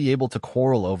will not be able to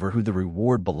quarrel over who the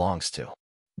reward belongs to.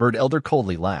 Bird Elder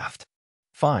coldly laughed.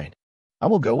 Fine. I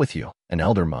will go with you, an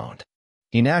elder moaned.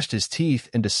 He gnashed his teeth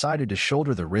and decided to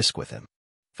shoulder the risk with him.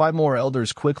 5 more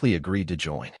elders quickly agreed to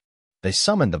join. They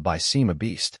summoned the Bysema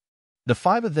beast. The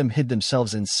 5 of them hid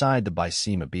themselves inside the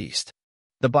Bysema beast.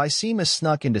 The Bysema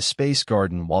snuck into Space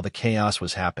Garden while the chaos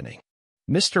was happening.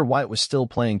 Mr. White was still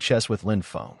playing chess with Lin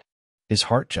Feng. His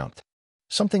heart jumped.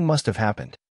 Something must have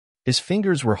happened. His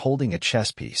fingers were holding a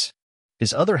chess piece.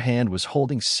 His other hand was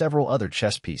holding several other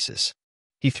chess pieces.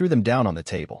 He threw them down on the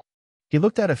table. He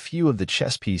looked at a few of the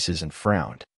chess pieces and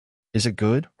frowned. Is it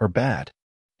good or bad?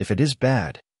 If it is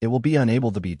bad, it will be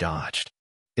unable to be dodged.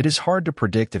 It is hard to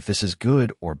predict if this is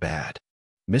good or bad.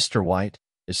 Mr. White,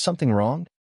 is something wrong?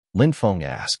 Lin Feng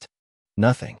asked.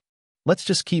 Nothing. Let's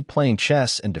just keep playing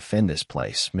chess and defend this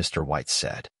place, Mr. White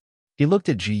said. He looked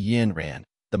at Ji Yanran,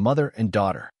 the mother and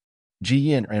daughter. Ji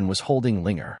Yanran was holding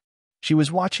Linger. She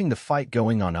was watching the fight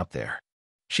going on up there.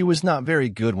 She was not very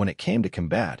good when it came to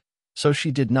combat, so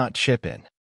she did not chip in.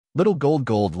 Little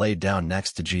Gold laid down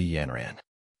next to Ji Yanran.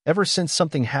 Ever since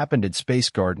something happened in Space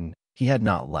Garden, he had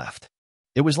not left.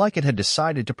 It was like it had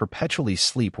decided to perpetually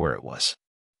sleep where it was.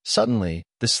 Suddenly,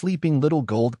 the sleeping Little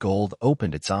Gold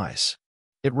opened its eyes.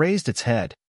 It raised its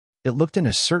head. It looked in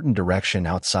a certain direction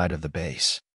outside of the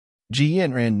base. Ji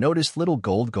Yanran noticed Little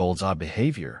Gold's odd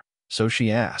behavior, so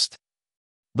she asked,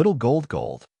 Little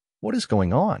Gold, what is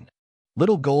going on?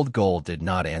 Little Gold did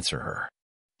not answer her.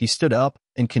 He stood up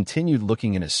and continued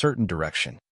looking in a certain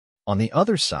direction. On the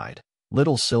other side,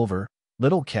 Little Silver,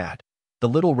 Little Cat, the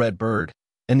Little Red Bird,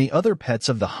 and the other pets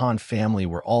of the Han family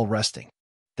were all resting.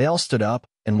 They all stood up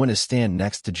and went to stand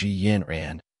next to Ji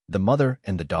Yanran, the mother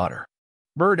and the daughter.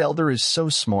 Bird Elder is so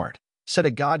smart, said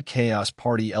a God Chaos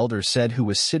Party elder said who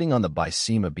was sitting on the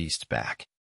Bysema beast's back.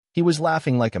 He was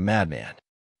laughing like a madman.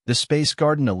 The Space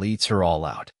Garden elites are all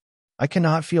out. I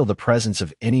cannot feel the presence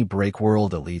of any Break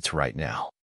World elites right now.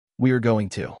 We are going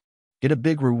to get a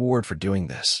big reward for doing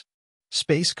this.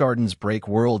 Space Garden's Break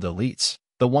World elites,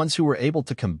 the ones who were able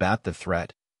to combat the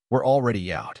threat, were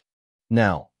already out.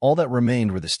 Now, all that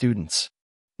remained were the students.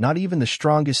 Not even the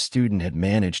strongest student had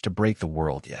managed to break the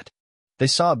world yet. They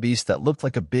saw a beast that looked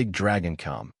like a big dragon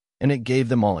come, and it gave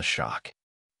them all a shock.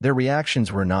 Their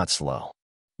reactions were not slow.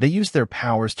 They used their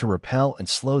powers to repel and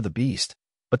slow the beast,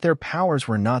 but their powers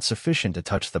were not sufficient to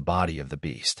touch the body of the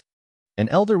beast. An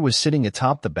elder was sitting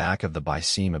atop the back of the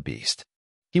Bysema beast.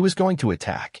 He was going to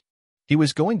attack. He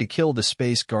was going to kill the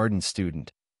Space Garden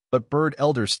student, but Bird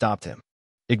Elder stopped him.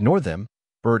 Ignore them,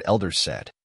 Bird Elder said.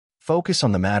 Focus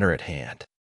on the matter at hand.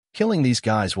 Killing these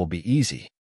guys will be easy.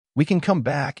 We can come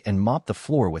back and mop the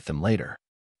floor with them later.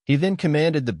 He then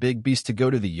commanded the big beast to go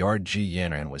to the yard Ji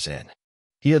Yanran was in.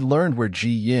 He had learned where Ji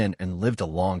Yin and lived a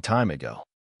long time ago.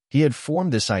 He had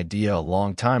formed this idea a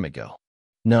long time ago.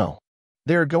 No.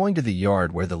 They are going to the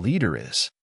yard where the leader is.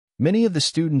 Many of the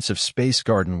students of Space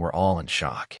Garden were all in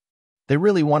shock. They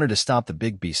really wanted to stop the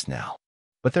big beast now.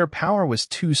 But their power was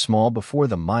too small before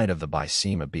the might of the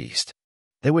Bysema beast.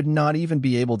 They would not even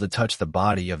be able to touch the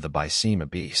body of the Bysema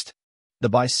beast. The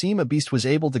Bysema beast was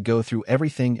able to go through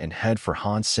everything and head for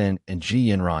Han Sen and Ji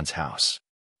Yanran's house.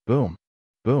 Boom.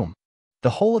 Boom.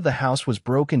 The whole of the house was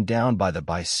broken down by the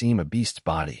Bysema beast's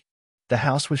body. The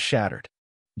house was shattered.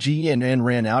 Xuanhuan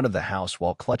ran out of the house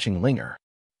while clutching Linger.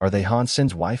 Are they Han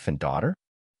Sen's wife and daughter?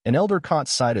 An elder caught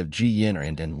sight of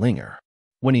Xuanhuan and Linger.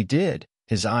 When he did,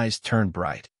 his eyes turned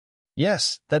bright.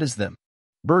 Yes, that is them.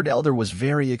 Bird Elder was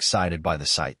very excited by the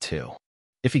sight too.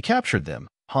 If he captured them,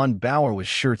 Han Bauer was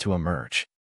sure to emerge.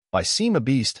 Bysema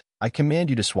Beast, I command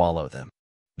you to swallow them.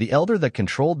 The elder that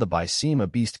controlled the Bysema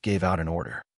Beast gave out an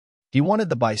order. He wanted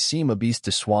the Bysema Beast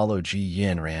to swallow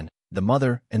Xuanhuan, the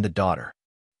mother and the daughter.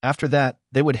 After that,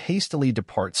 they would hastily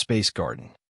depart Space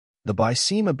Garden. The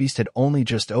Bysema Beast had only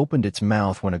just opened its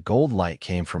mouth when a gold light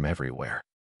came from everywhere.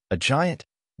 A giant,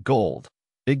 gold,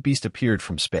 big beast appeared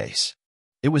from space.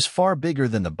 It was far bigger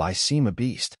than the Bysema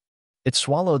Beast. It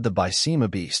swallowed the Bysema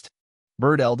Beast.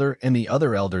 Bird Elder and the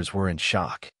other elders were in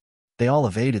shock. They all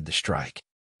evaded the strike.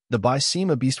 The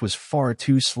Bysema Beast was far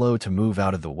too slow to move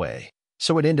out of the way,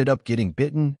 so it ended up getting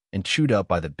bitten and chewed up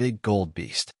by the big gold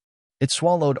beast. It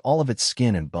swallowed all of its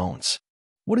skin and bones.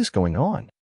 What is going on?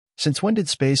 Since when did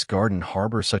Space Garden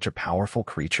harbor such a powerful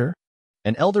creature?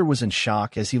 An elder was in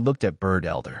shock as he looked at Bird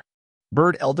Elder.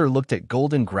 Bird Elder looked at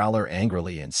Golden Growler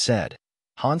angrily and said,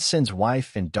 Han Sen's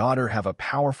wife and daughter have a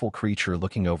powerful creature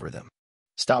looking over them.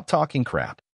 Stop talking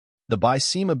crap. The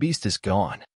Bysema Beast is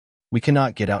gone. We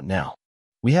cannot get out now.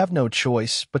 We have no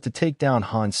choice but to take down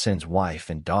Han Sen's wife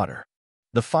and daughter.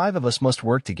 The 5 of us must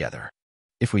work together.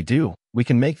 If we do, we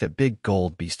can make the big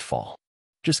gold beast fall.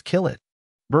 Just kill it.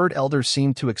 Bird Elder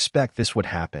seemed to expect this would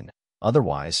happen.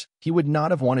 Otherwise, he would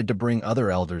not have wanted to bring other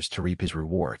elders to reap his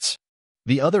rewards.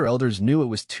 The other elders knew it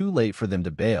was too late for them to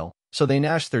bail, so they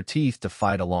gnashed their teeth to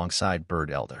fight alongside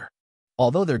Bird Elder.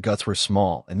 Although their guts were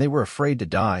small and they were afraid to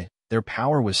die, their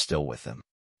power was still with them.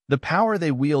 The power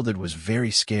they wielded was very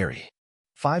scary.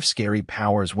 5 scary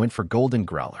powers went for Golden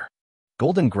Growler.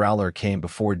 Golden Growler came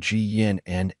before Xuanhuan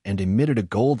and emitted a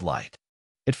gold light.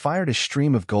 It fired a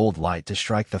stream of gold light to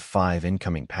strike the 5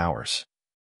 incoming powers.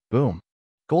 Boom.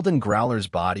 Golden Growler's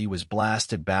body was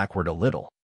blasted backward a little.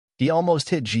 He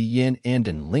almost hit Xuanhuan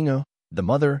and Lingo, the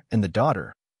mother and the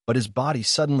daughter, but his body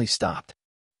suddenly stopped.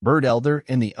 Bird Elder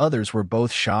and the others were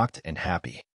both shocked and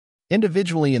happy.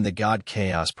 Individually in the God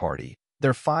Chaos Party,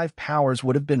 their 5 powers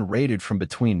would have been rated from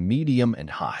between medium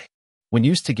and high. When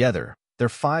used together, their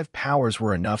 5 powers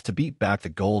were enough to beat back the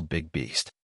Gold Big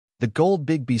Beast. The Gold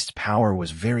Big Beast's power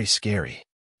was very scary.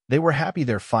 They were happy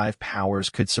their 5 powers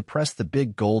could suppress the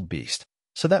Big Gold Beast,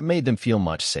 so that made them feel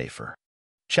much safer.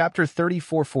 Chapter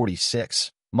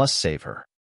 3446, Must Save Her.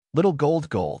 Little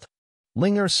Gold.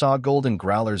 Linger saw Golden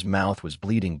Growler's mouth was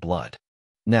bleeding blood.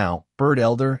 Now, Bird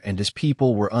Elder and his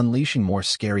people were unleashing more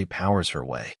scary powers her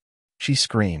way. She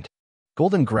screamed.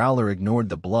 Golden Growler ignored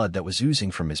the blood that was oozing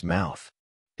from his mouth.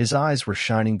 His eyes were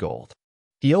shining gold.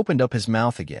 He opened up his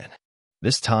mouth again.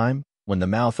 This time, when the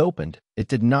mouth opened, it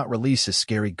did not release a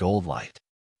scary gold light.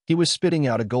 He was spitting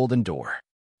out a golden door.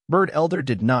 Bird Elder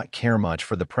did not care much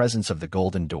for the presence of the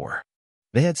golden door.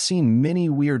 They had seen many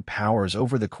weird powers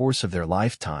over the course of their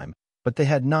lifetime, but they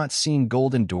had not seen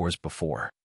golden doors before.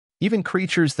 Even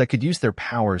creatures that could use their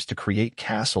powers to create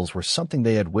castles were something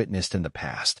they had witnessed in the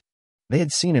past. They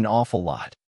had seen an awful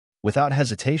lot. Without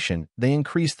hesitation, they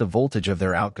increased the voltage of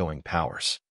their outgoing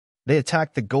powers. They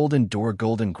attacked the golden door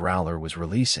Golden Growler was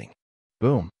releasing.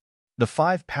 Boom. The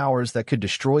 5 powers that could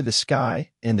destroy the sky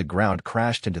and the ground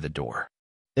crashed into the door.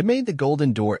 It made the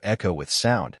golden door echo with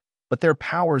sound, but their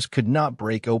powers could not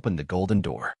break open the golden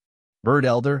door. Bird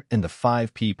Elder and the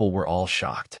 5 people were all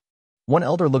shocked. One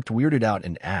elder looked weirded out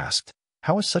and asked,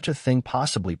 how is such a thing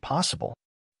possibly possible?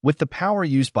 With the power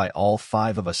used by all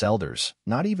 5 of us elders,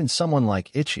 not even someone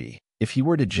like Ichi, if he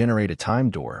were to generate a time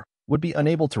door, would be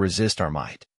unable to resist our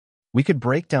might. We could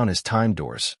break down his time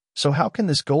doors, so how can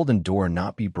this golden door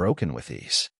not be broken with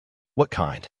ease? What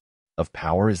kind of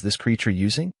power is this creature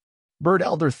using? Bird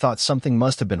Elder thought something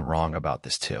must have been wrong about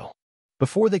this too.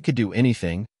 Before they could do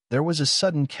anything, there was a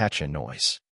sudden catch-in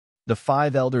noise. The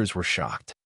 5 elders were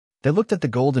shocked. They looked at the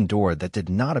golden door that did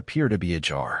not appear to be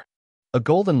ajar. A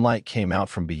golden light came out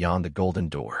from beyond the golden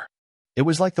door. It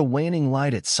was like the waning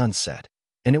light at sunset,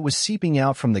 and it was seeping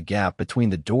out from the gap between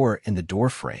the door and the door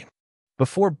frame.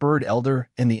 Before Bird Elder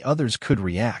and the others could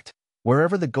react,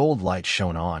 wherever the gold light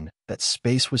shone on, that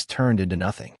space was turned into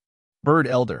nothing. Bird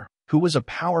Elder, who was a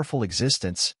powerful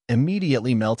existence,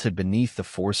 immediately melted beneath the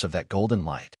force of that golden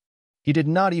light. He did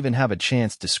not even have a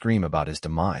chance to scream about his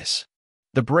demise.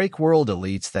 The Break World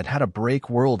elites that had a Break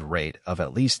World rate of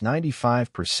at least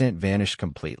 95% vanished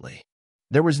completely.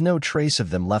 There was no trace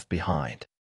of them left behind.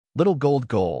 Little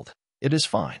Gold, it is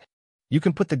fine. You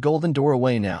can put the golden door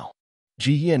away now.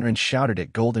 Xuanhuan shouted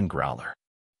at Golden Growler.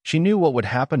 She knew what would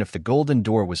happen if the golden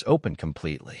door was opened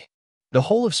completely. The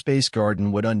whole of Space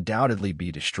Garden would undoubtedly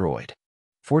be destroyed.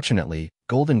 Fortunately,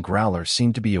 Golden Growler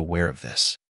seemed to be aware of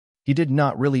this. He did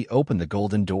not really open the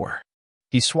golden door.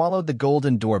 He swallowed the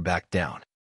golden door back down.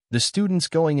 The students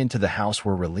going into the house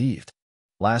were relieved.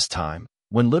 Last time,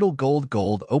 when Little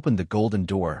Gold opened the golden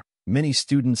door, many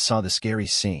students saw the scary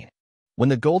scene. When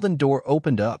the golden door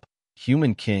opened up,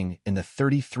 Human King in the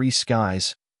 33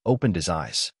 skies opened his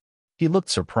eyes. He looked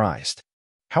surprised.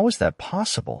 How is that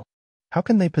possible? How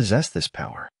can they possess this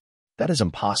power? That is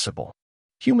impossible.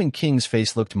 Human King's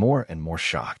face looked more and more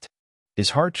shocked.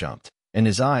 His heart jumped, and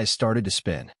his eyes started to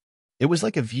spin. It was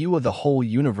like a view of the whole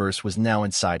universe was now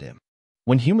inside him.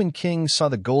 When Human King saw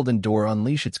the golden door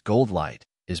unleash its gold light,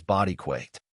 his body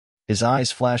quaked. His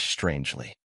eyes flashed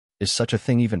strangely. Is such a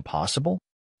thing even possible?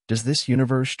 Does this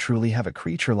universe truly have a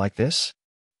creature like this?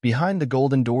 Behind the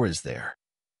golden door is there.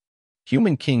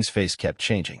 Human King's face kept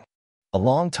changing. A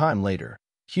long time later,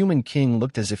 Human King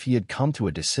looked as if he had come to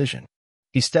a decision.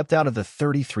 He stepped out of the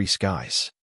 33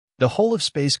 skies. The whole of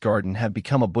Space Garden had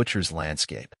become a butcher's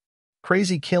landscape.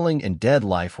 Crazy killing and dead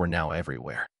life were now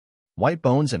everywhere. White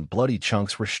bones and bloody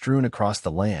chunks were strewn across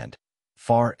the land,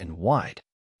 far and wide.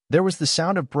 There was the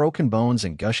sound of broken bones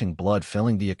and gushing blood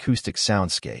filling the acoustic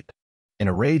soundscape. In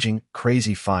a raging,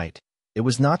 crazy fight, it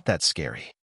was not that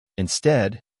scary.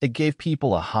 Instead, it gave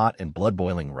people a hot and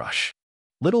blood-boiling rush.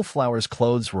 Little Flower's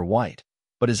clothes were white,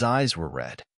 but his eyes were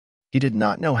red. He did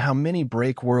not know how many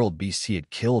break-world beasts he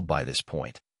had killed by this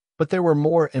point, but there were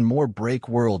more and more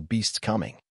break-world beasts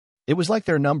coming. It was like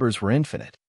their numbers were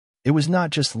infinite. It was not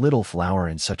just Little Flower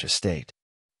in such a state.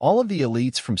 All of the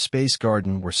elites from Space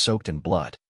Garden were soaked in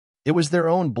blood. It was their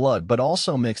own blood, but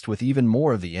also mixed with even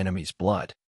more of the enemy's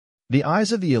blood. The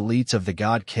eyes of the elites of the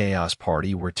God Chaos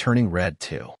Party were turning red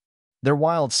too. Their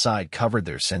wild side covered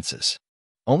their senses.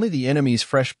 Only the enemy's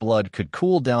fresh blood could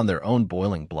cool down their own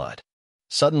boiling blood.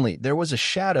 Suddenly, there was a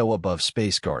shadow above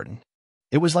Space Garden.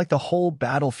 It was like the whole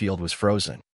battlefield was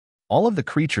frozen. All of the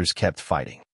creatures kept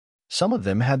fighting. Some of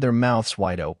them had their mouths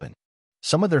wide open.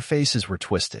 Some of their faces were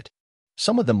twisted.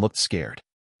 Some of them looked scared.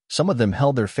 Some of them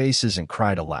held their faces and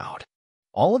cried aloud.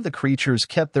 All of the creatures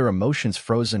kept their emotions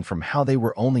frozen from how they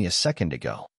were only a second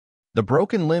ago. The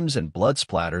broken limbs and blood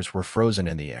splatters were frozen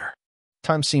in the air.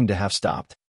 Time seemed to have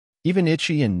stopped. Even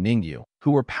Ichi and Ningyu,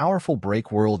 who were powerful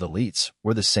break-world elites,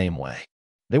 were the same way.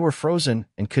 They were frozen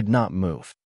and could not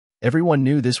move. Everyone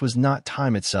knew this was not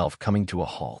time itself coming to a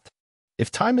halt. If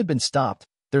time had been stopped,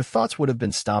 their thoughts would have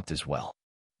been stopped as well.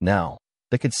 Now,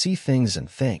 they could see things and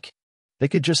think. They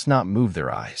could just not move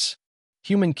their eyes.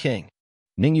 Human King.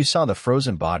 Ningyu saw the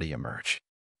frozen body emerge.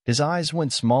 His eyes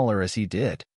went smaller as he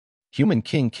did. Human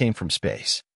King came from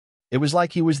space. It was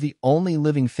like he was the only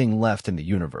living thing left in the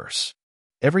universe.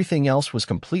 Everything else was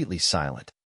completely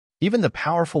silent. Even the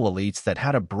powerful elites that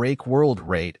had a break-world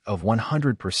rate of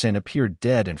 100% appeared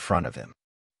dead in front of him.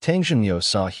 Tang Zhenyo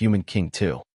saw Human King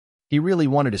too. He really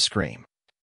wanted to scream.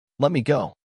 "Let me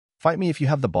go. Fight me if you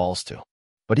have the balls to."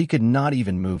 But he could not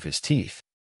even move his teeth.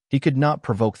 He could not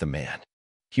provoke the man.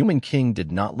 Human King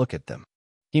did not look at them.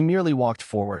 He merely walked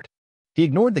forward. He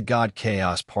ignored the God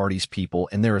Chaos Party's people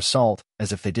and their assault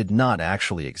as if they did not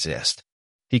actually exist.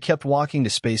 He kept walking to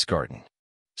Space Garden.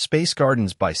 Space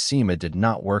Gardens by Sema did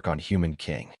not work on Human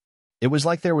King. It was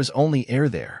like there was only air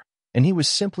there, and he was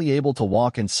simply able to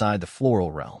walk inside the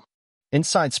floral realm.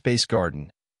 Inside Space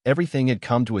Garden, everything had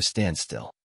come to a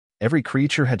standstill. Every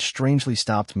creature had strangely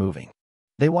stopped moving.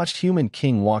 They watched Human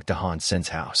King walk to Han Sen's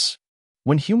house.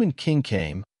 When Human King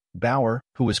came, Bauer,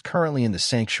 who was currently in the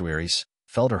sanctuaries,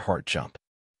 felt her heart jump.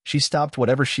 She stopped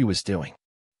whatever she was doing.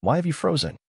 "Why have you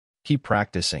frozen? Keep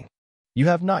practicing. You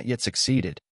have not yet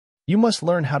succeeded. You must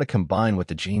learn how to combine with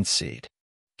the gene seed."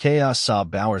 Chaos saw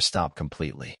Bauer stop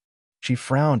completely. She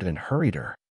frowned and hurried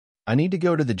her. "I need to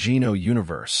go to the Geno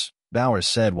universe," Bauer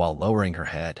said while lowering her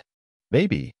head.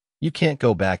 "Baby, you can't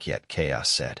go back yet," Chaos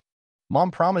said. "Mom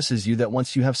promises you that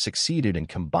once you have succeeded in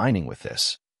combining with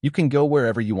this, you can go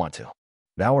wherever you want to."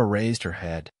 Bauer raised her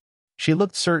head. She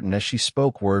looked certain as she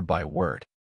spoke word by word.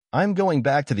 "I'm going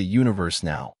back to the universe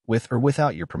now, with or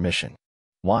without your permission."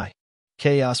 "Why?"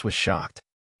 Chaos was shocked.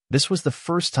 This was the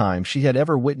first time she had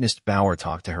ever witnessed Bauer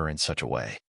talk to her in such a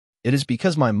way. "It is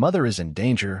because my mother is in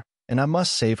danger, and I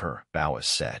must save her," Bauer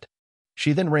said.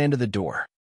 She then ran to the door.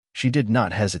 She did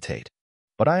not hesitate.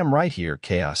 "But I am right here,"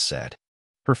 Chaos said.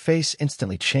 Her face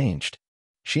instantly changed.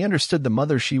 She understood the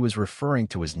mother she was referring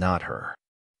to was not her.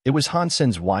 It was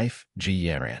Hansen's wife, Ji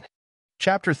Yanran.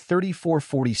 Chapter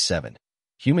 3447.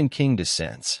 Human King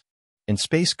Descends. In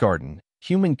Space Garden,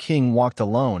 Human King walked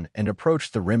alone and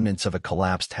approached the remnants of a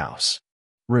collapsed house.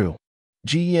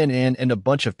 Ji Yanran and a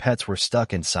bunch of pets were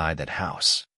stuck inside that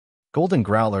house. Golden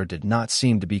Growler did not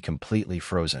seem to be completely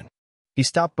frozen. He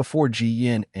stopped before Ji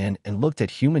Yin and looked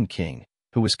at Human King,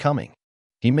 who was coming.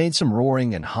 He made some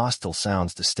roaring and hostile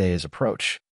sounds to stay his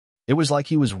approach. It was like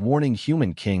he was warning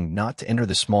Human King not to enter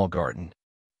the small garden.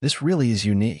 This really is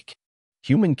unique.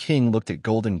 Human King looked at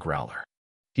Golden Growler.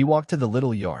 He walked to the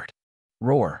little yard.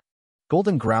 Roar.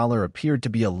 Golden Growler appeared to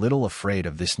be a little afraid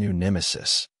of this new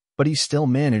nemesis, but he still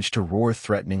managed to roar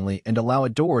threateningly and allow a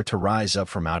door to rise up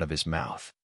from out of his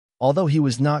mouth. Although he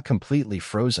was not completely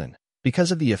frozen,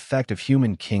 because of the effect of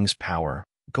Human King's power,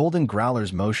 Golden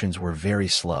Growler's motions were very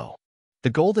slow. The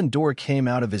golden door came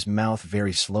out of his mouth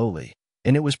very slowly,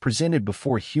 and it was presented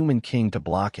before Human King to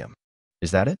block him.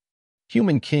 Is that it?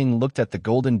 Human King looked at the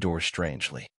golden door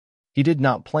strangely. He did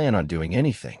not plan on doing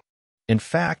anything. In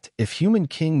fact, if Human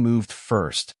King moved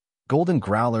first, Golden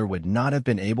Growler would not have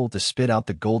been able to spit out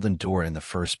the golden door in the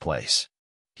first place.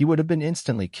 He would have been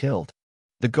instantly killed.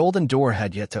 The golden door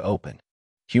had yet to open.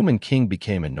 Human King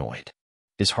became annoyed.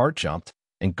 His heart jumped,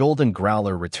 and Golden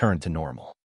Growler returned to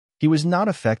normal. He was not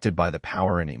affected by the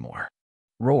power anymore.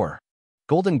 Roar.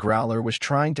 Golden Growler was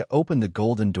trying to open the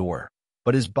golden door,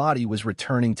 but his body was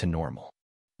returning to normal.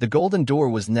 The golden door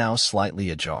was now slightly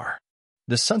ajar.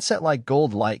 The sunset-like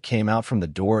gold light came out from the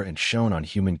door and shone on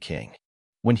Human King.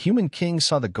 When Human King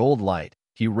saw the gold light,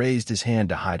 he raised his hand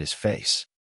to hide his face.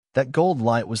 That gold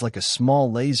light was like a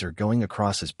small laser going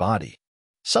across his body.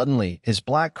 Suddenly, his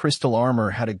black crystal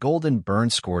armor had a golden burn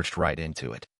scorched right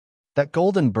into it. That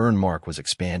golden burn mark was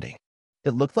expanding.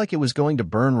 It looked like it was going to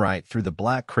burn right through the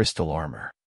black crystal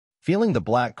armor. Feeling the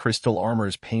black crystal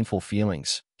armor's painful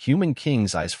feelings, Human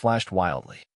King's eyes flashed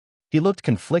wildly. He looked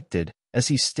conflicted as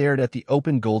he stared at the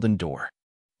open golden door.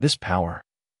 This power.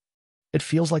 It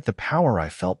feels like the power I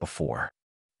felt before.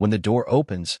 When the door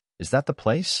opens, is that the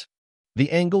place?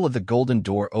 The angle of the golden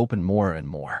door opened more and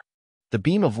more. The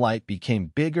beam of light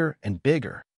became bigger and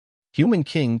bigger. Human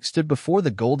King stood before the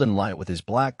golden light with his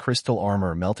black crystal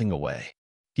armor melting away.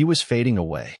 He was fading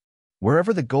away.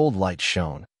 Wherever the gold light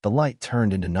shone, the light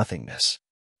turned into nothingness.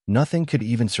 Nothing could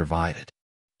even survive it.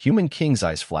 Human King's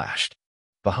eyes flashed.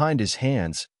 Behind his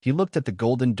hands, he looked at the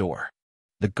golden door.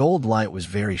 The gold light was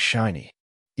very shiny.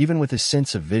 Even with his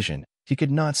sense of vision, he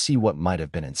could not see what might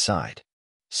have been inside.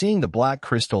 Seeing the black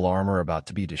crystal armor about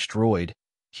to be destroyed,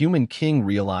 Human King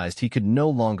realized he could no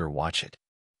longer watch it.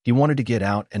 He wanted to get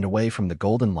out and away from the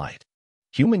golden light.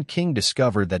 Human King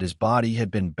discovered that his body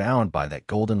had been bound by that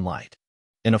golden light.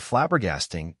 In a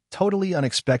flabbergasting, totally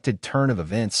unexpected turn of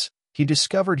events, he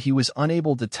discovered he was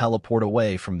unable to teleport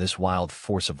away from this wild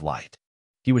force of light.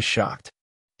 He was shocked.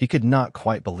 He could not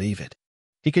quite believe it.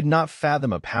 He could not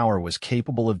fathom a power was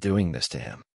capable of doing this to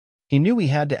him. He knew he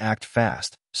had to act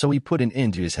fast, so he put an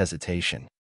end to his hesitation.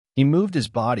 He moved his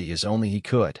body as only he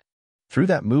could. Through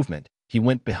that movement, he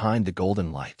went behind the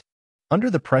golden light. Under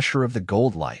the pressure of the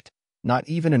gold light, not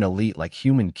even an elite like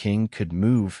Human King could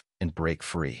move and break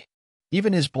free.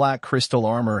 Even his black crystal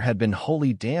armor had been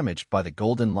wholly damaged by the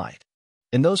golden light.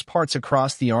 In those parts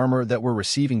across the armor that were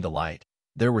receiving the light,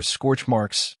 there were scorch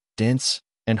marks, dents,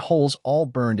 and holes all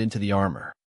burned into the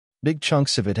armor. Big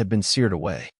chunks of it had been seared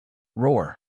away.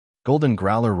 Roar. Golden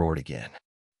Growler roared again.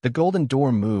 The golden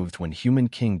door moved when Human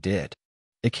King did.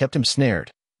 It kept him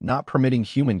snared, not permitting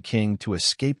Human King to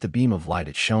escape the beam of light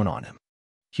it shone on him.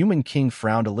 Human King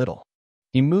frowned a little.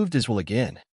 He moved his will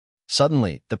again.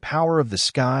 Suddenly, the power of the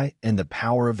sky and the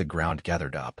power of the ground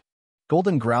gathered up.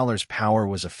 Golden Growler's power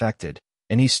was affected,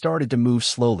 and he started to move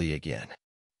slowly again.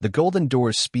 The golden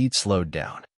door's speed slowed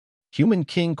down. Human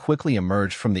King quickly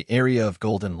emerged from the area of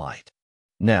golden light.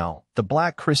 Now, the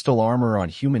black crystal armor on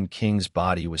Human King's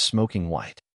body was smoking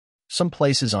white. Some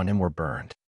places on him were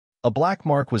burned. A black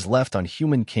mark was left on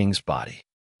Human King's body.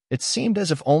 It seemed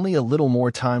as if only a little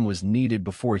more time was needed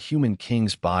before Human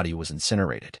King's body was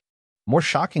incinerated. More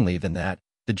shockingly than that,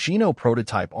 the Geno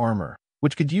prototype armor,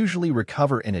 which could usually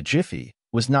recover in a jiffy,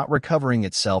 was not recovering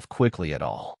itself quickly at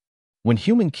all. When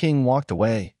Human King walked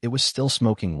away, it was still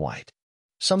smoking white.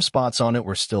 Some spots on it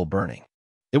were still burning.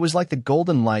 It was like the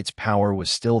golden light's power was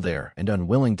still there and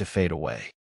unwilling to fade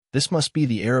away. This must be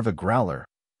the air of a growler,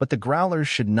 but the growlers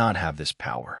should not have this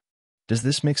power. Does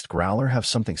this mixed growler have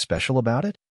something special about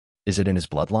it? Is it in his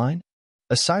bloodline?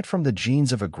 Aside from the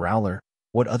genes of a growler,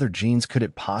 what other genes could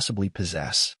it possibly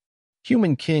possess?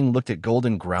 Human King looked at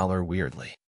Golden Growler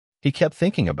weirdly. He kept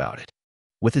thinking about it.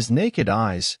 With his naked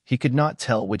eyes, he could not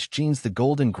tell which genes the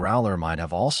Golden Growler might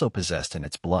have also possessed in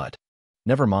its blood.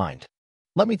 Never mind.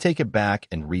 Let me take it back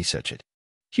and research it.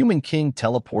 Human King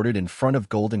teleported in front of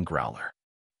Golden Growler.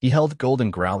 He held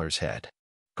Golden Growler's head.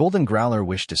 Golden Growler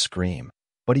wished to scream,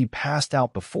 but he passed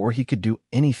out before he could do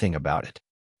anything about it.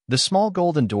 The small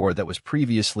golden door that was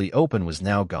previously open was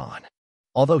now gone.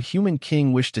 Although Human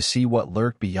King wished to see what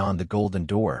lurked beyond the golden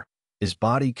door, his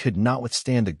body could not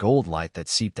withstand the gold light that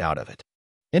seeped out of it.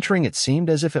 Entering it seemed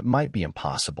as if it might be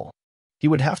impossible. He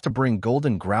would have to bring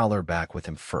Golden Growler back with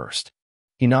him first.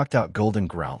 He knocked out Golden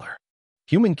Growler.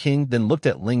 Human King then looked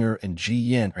at Linger and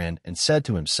Ji Yanran and said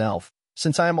to himself,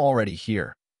 "Since I am already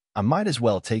here, I might as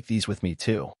well take these with me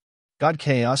too." God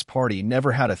Chaos Party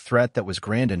never had a threat that was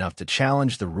grand enough to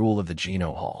challenge the rule of the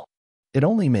Geno Hall. It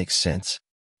only makes sense.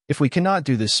 If we cannot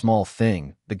do this small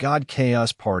thing, the God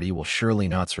Chaos Party will surely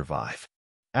not survive.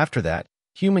 After that,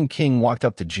 Human King walked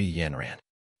up to Ji Yanran.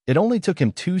 It only took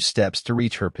him 2 steps to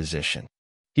reach her position.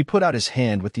 He put out his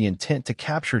hand with the intent to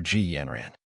capture Ji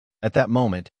Yanran. At that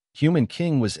moment, Human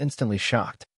King was instantly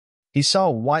shocked. He saw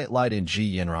a white light in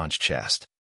Ji Yanran's chest.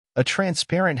 A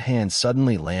transparent hand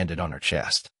suddenly landed on her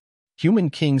chest.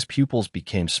 Human King's pupils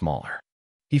became smaller.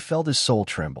 He felt his soul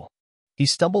tremble. He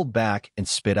stumbled back and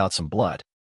spit out some blood.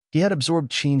 He had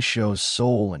absorbed Qin Shou's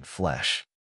soul and flesh.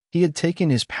 He had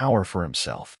taken his power for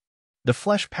himself. The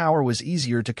flesh power was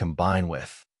easier to combine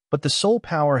with, but the soul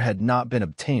power had not been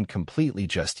obtained completely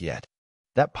just yet.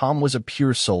 That palm was a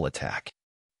pure soul attack.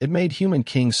 It made Human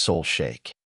King's soul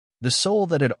shake. The soul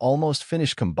that had almost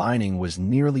finished combining was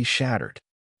nearly shattered.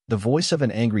 The voice of an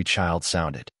angry child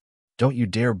sounded. "Don't you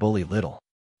dare bully little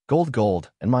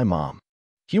Gold and my mom."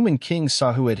 Human King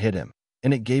saw who had hit him,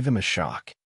 and it gave him a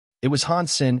shock. It was Han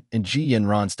Xin and Ji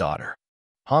Yanran's daughter.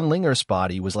 Han Linger's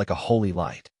body was like a holy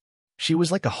light. She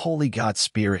was like a holy god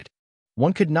spirit.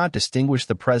 One could not distinguish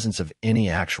the presence of any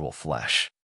actual flesh.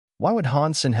 Why would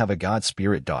Han Xin have a god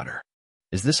spirit daughter?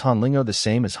 Is this Han Lingo the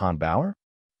same as Han Bauer?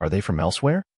 Are they from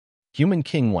elsewhere? Human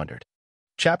King wondered.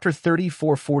 Chapter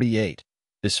 3448.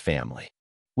 This family.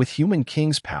 With Human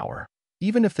King's power,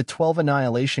 even if the 12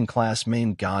 Annihilation class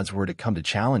main gods were to come to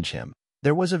challenge him,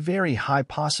 there was a very high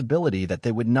possibility that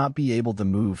they would not be able to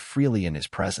move freely in his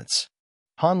presence.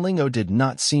 Han Lingo did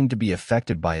not seem to be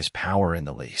affected by his power in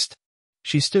the least.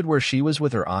 She stood where she was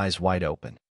with her eyes wide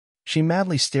open. She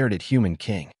madly stared at Human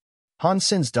King. Han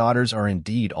Xin's daughters are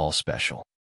indeed all special.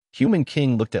 Human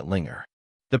King looked at Linger.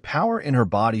 The power in her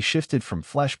body shifted from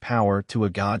flesh power to a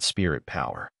god spirit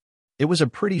power. It was a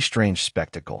pretty strange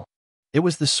spectacle. It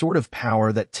was the sort of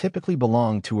power that typically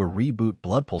belonged to a reboot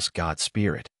Bloodpulse god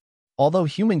spirit. Although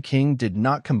Human King did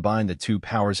not combine the 2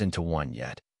 powers into one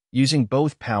yet, using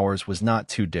both powers was not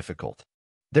too difficult.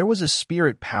 There was a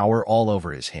spirit power all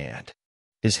over his hand.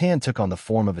 His hand took on the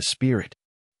form of a spirit.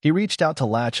 He reached out to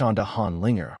latch onto Han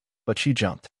Linger, but she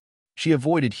jumped. She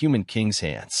avoided Human King's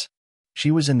hands.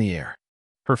 She was in the air.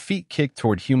 Her feet kicked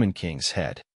toward Human King's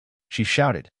head. She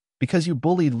shouted, "Because you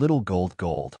bullied little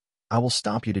Gold, I will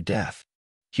stomp you to death."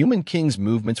 Human King's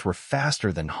movements were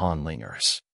faster than Han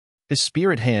Linger's. His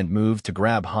spirit hand moved to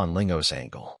grab Han Lingo's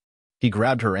ankle. He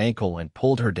grabbed her ankle and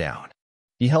pulled her down.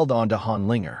 He held on to Han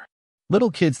Linger. Little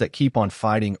kids that keep on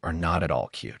fighting are not at all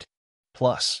cute.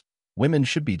 Plus, women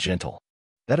should be gentle.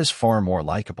 That is far more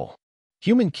likable.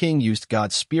 Human King used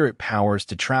God's spirit powers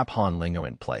to trap Han Lingo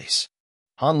in place.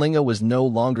 Han Lingo was no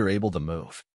longer able to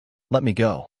move. "Let me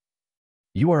go.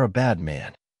 You are a bad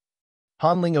man."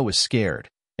 Han Lingo was scared,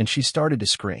 and she started to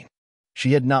scream.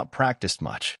 She had not practiced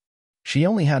much. She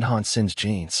only had Han Xin's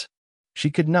genes. She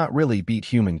could not really beat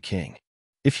Human King.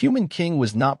 If Human King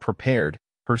was not prepared,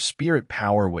 her spirit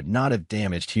power would not have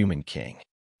damaged Human King.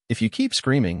 "If you keep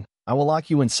screaming, I will lock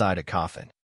you inside a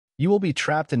coffin. You will be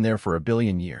trapped in there for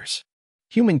 1,000,000,000 years."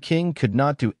 Human King could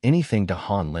not do anything to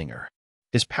Han Linger.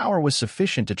 His power was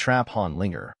sufficient to trap Han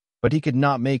Linger, but he could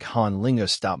not make Han Lingo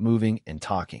stop moving and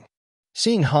talking.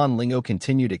 Seeing Han Lingo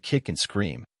continue to kick and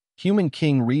scream, Human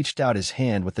King reached out his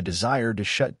hand with the desire to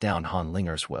shut down Han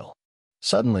Linger's will.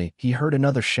 Suddenly, he heard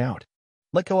another shout.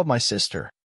 "Let go of my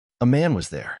sister." A man was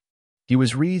there. He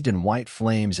was wreathed in white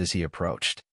flames as he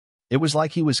approached. It was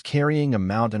like he was carrying a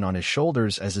mountain on his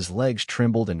shoulders as his legs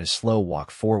trembled in his slow walk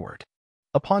forward.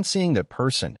 Upon seeing the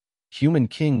person, Human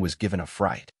King was given a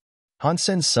fright. Han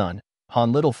Xin's son,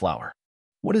 Han Littleflower.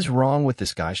 What is wrong with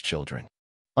this guy's children?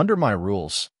 Under my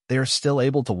rules, they are still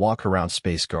able to walk around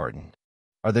Space Garden.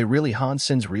 Are they really Han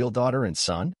Xin's real daughter and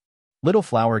son?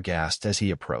 Littleflower gasped as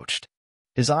he approached.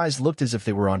 His eyes looked as if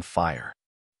they were on fire.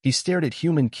 He stared at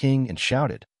Human King and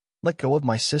shouted, "Let go of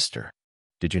my sister."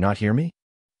 Did you not hear me?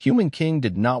 Human King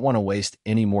did not want to waste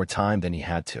any more time than he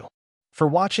had to. For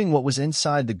watching what was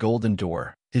inside the golden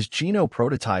door, his Geno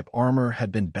prototype armor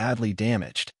had been badly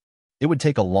damaged. It would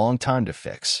take a long time to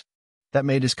fix. That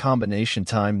made his combination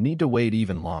time need to wait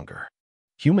even longer.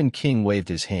 Human King waved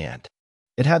his hand.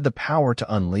 It had the power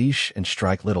to unleash and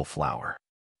strike Littleflower.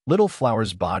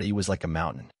 Littleflower's body was like a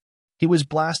mountain. He was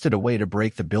blasted away to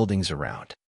break the buildings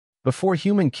around. Before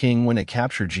Human King went to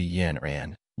capture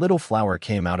Xuanhuan, Little Flower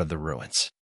came out of the ruins.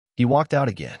 He walked out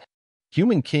again.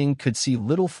 Human King could see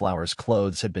Little Flower's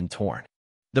clothes had been torn.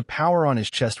 The power on his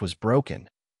chest was broken,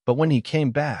 but when he came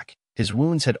back, his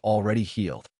wounds had already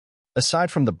healed.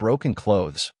 Aside from the broken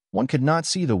clothes, one could not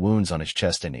see the wounds on his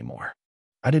chest anymore.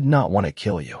 I did not want to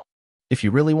kill you. If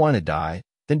you really want to die,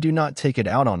 then do not take it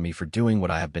out on me for doing what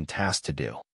I have been tasked to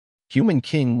do. Human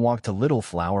King walked to Little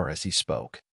Flower as he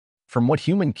spoke. From what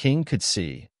Human King could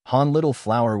see, Han Little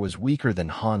Flower was weaker than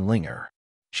Han Linger.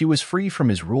 She was free from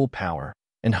his rule power,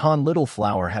 and Han Little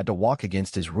Flower had to walk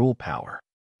against his rule power.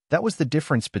 That was the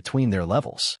difference between their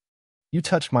levels. You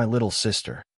touched my little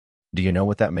sister. Do you know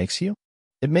what that makes you?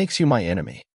 It makes you my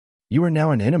enemy. You are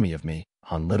now an enemy of me,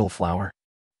 Han Little Flower.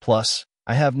 Plus,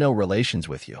 I have no relations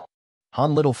with you.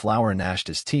 Han Little Flower gnashed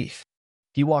his teeth.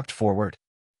 He walked forward.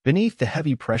 Beneath the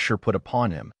heavy pressure put upon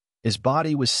him, his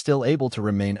body was still able to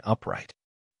remain upright.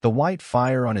 The white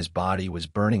fire on his body was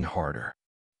burning harder.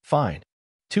 Fine.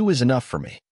 2 is enough for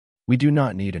me. We do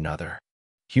not need another.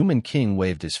 Human King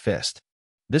waved his fist.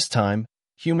 This time,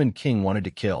 Human King wanted to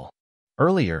kill.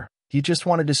 Earlier, he just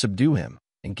wanted to subdue him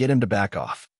and get him to back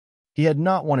off. He had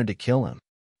not wanted to kill him.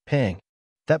 Pang.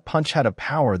 That punch had a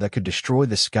power that could destroy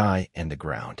the sky and the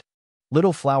ground.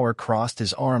 Little Flower crossed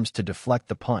his arms to deflect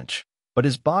the punch, but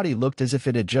his body looked as if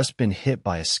it had just been hit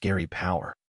by a scary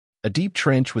power. A deep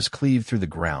trench was cleaved through the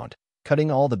ground, cutting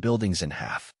all the buildings in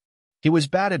half. He was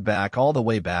batted back all the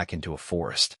way back into a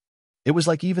forest. It was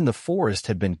like even the forest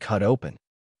had been cut open.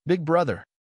 Big brother.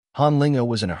 Han Lingo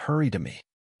was in a hurry to me.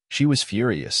 She was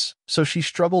furious, so she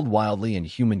struggled wildly in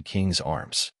Human King's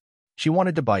arms. She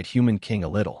wanted to bite Human King a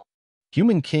little.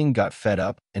 Human King got fed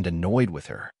up and annoyed with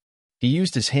her. He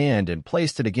used his hand and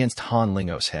placed it against Han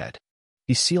Lingo's head.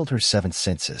 He sealed her 7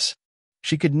 senses.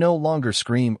 She could no longer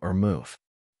scream or move.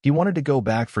 He wanted to go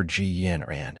back for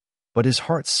Xuanhuan, but his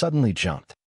heart suddenly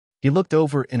jumped. He looked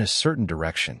over in a certain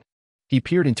direction. He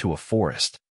peered into a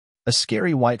forest. A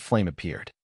scary white flame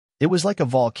appeared. It was like a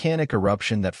volcanic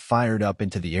eruption that fired up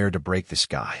into the air to break the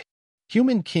sky.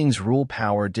 Human King's rule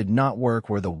power did not work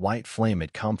where the white flame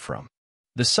had come from.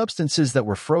 The substances that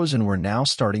were frozen were now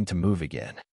starting to move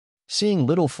again. Seeing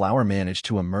Little Flower manage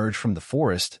to emerge from the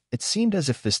forest, it seemed as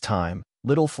if this time,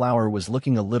 Little Flower was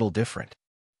looking a little different.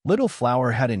 Little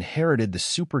Flower had inherited the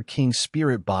Super King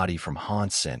spirit body from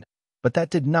Hansen, but that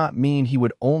did not mean he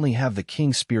would only have the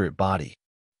King spirit body.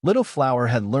 Little Flower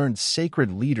had learned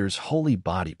Sacred Leader's holy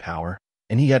body power,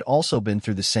 and he had also been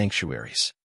through the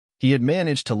sanctuaries. He had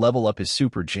managed to level up his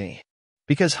supergene.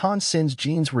 Because Hansen's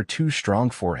genes were too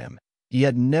strong for him, he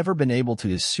had never been able to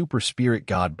his super spirit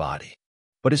god body.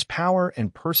 But his power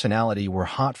and personality were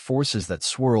hot forces that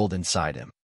swirled inside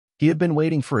him. He had been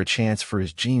waiting for a chance for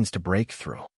his genes to break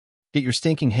through. Get your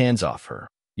stinking hands off her,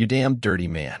 you damn dirty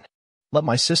man. Let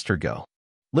my sister go.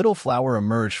 Little Flower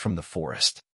emerged from the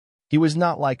forest. He was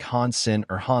not like Hansen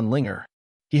or Han Linger.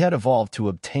 He had evolved to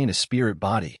obtain a spirit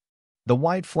body. The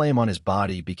white flame on his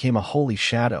body became a holy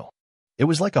shadow. It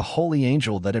was like a holy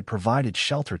angel that had provided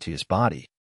shelter to his body.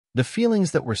 The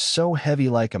feelings that were so heavy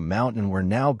like a mountain were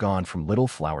now gone from Little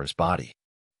Flower's body.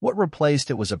 What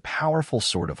replaced it was a powerful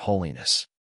sort of holiness.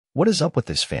 What is up with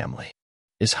this family?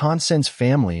 Is Hansen's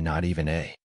family not even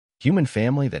a human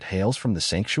family that hails from the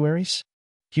sanctuaries?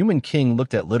 Human King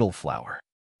looked at Little Flower.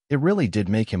 It really did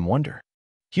make him wonder.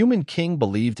 Human King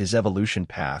believed his evolution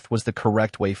path was the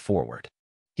correct way forward.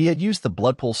 He had used the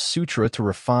Blood Pulse Sutra to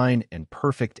refine and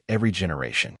perfect every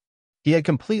generation. He had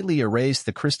completely erased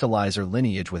the crystallizer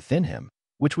lineage within him,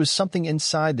 which was something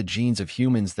inside the genes of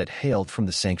humans that hailed from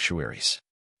the sanctuaries.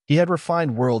 He had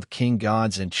refined World King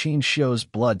gods and Qin Shou's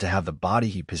blood to have the body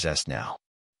he possessed now.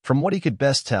 From what he could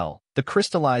best tell, the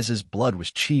crystallizer's blood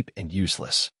was cheap and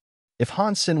useless. If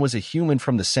Hansen was a human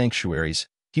from the sanctuaries,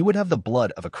 he would have the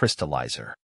blood of a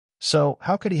crystallizer. So,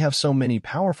 how could he have so many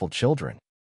powerful children?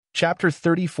 Chapter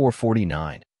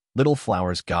 3449, Little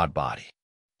Flower's God Body.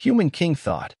 Human King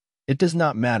thought, it does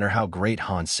not matter how great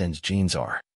Hansen's genes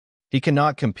are. He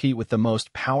cannot compete with the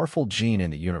most powerful gene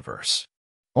in the universe.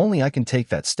 Only I can take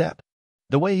that step.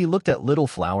 The way he looked at Little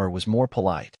Flower was more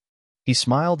polite. He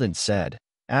smiled and said,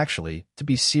 actually, to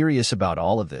be serious about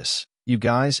all of this, you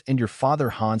guys and your father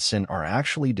Hansen are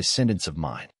actually descendants of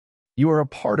mine. You are a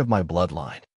part of my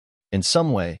bloodline. In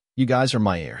some way, you guys are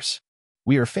my heirs.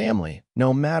 We are family,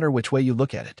 no matter which way you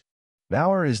look at it.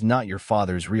 Valor is not your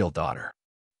father's real daughter.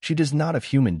 She does not have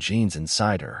human genes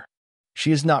inside her.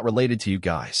 She is not related to you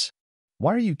guys.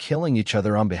 Why are you killing each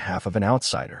other on behalf of an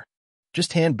outsider?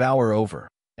 Just hand Bauer over,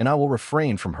 and I will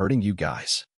refrain from hurting you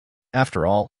guys. After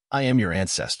all, I am your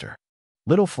ancestor.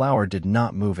 Little Flower did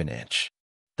not move an inch.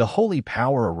 The holy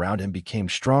power around him became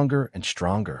stronger and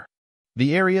stronger.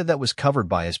 The area that was covered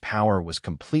by his power was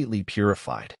completely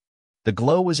purified. The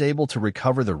glow was able to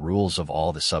recover the rules of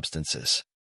all the substances.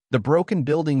 The broken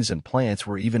buildings and plants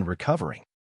were even recovering.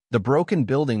 The broken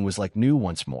building was like new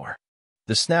once more.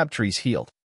 The snap trees healed.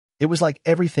 It was like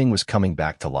everything was coming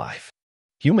back to life.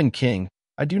 Human King,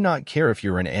 I do not care if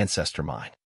you're an ancestor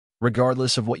mine.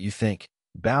 Regardless of what you think,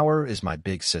 Bower is my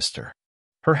big sister.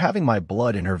 Her having my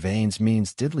blood in her veins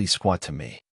means diddly squat to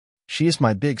me. She is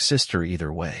my big sister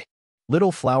either way.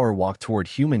 Little Flower walked toward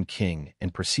Human King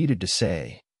and proceeded to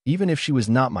say, even if she was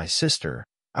not my sister,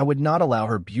 I would not allow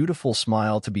her beautiful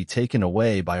smile to be taken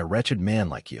away by a wretched man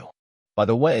like you. By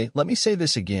the way, let me say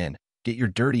this again, get your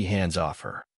dirty hands off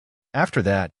her. After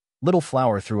that, Little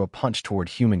Flower threw a punch toward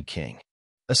Human King.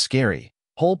 A scary,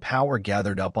 whole power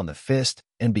gathered up on the fist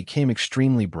and became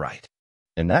extremely bright.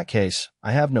 In that case,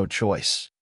 I have no choice.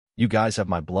 You guys have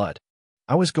my blood.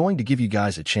 I was going to give you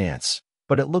guys a chance,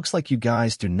 but it looks like you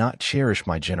guys do not cherish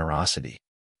my generosity.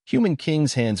 Human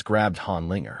King's hands grabbed Han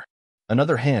Linger.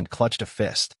 Another hand clutched a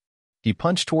fist. He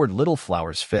punched toward Little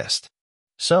Flower's fist.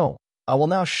 So, I will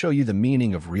now show you the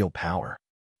meaning of real power.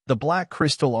 The black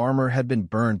crystal armor had been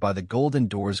burned by the Golden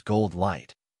Door's gold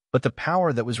light, but the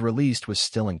power that was released was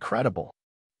still incredible.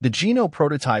 The Geno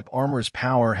prototype armor's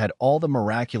power had all the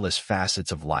miraculous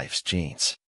facets of life's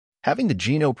genes. Having the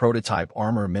Geno prototype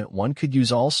armor meant one could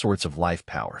use all sorts of life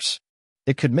powers.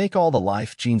 It could make all the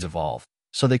life genes evolve,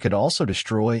 so they could also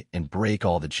destroy and break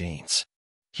all the genes.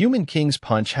 Human King's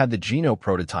punch had the Geno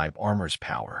prototype armor's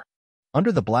power.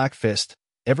 Under the Black Fist,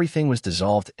 everything was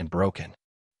dissolved and broken.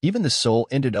 Even the soul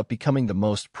ended up becoming the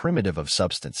most primitive of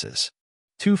substances.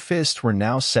 Two fists were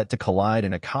now set to collide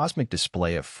in a cosmic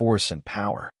display of force and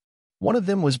power. One of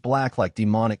them was black like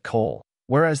demonic coal,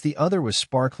 whereas the other was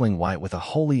sparkling white with a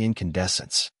holy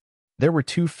incandescence. There were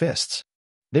two fists.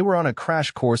 They were on a crash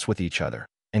course with each other,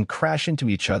 and crash into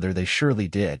each other they surely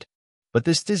did. But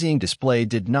this dizzying display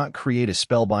did not create a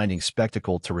spellbinding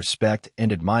spectacle to respect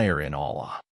and admire in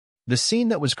awe. The scene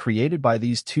that was created by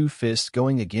these two fists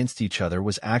going against each other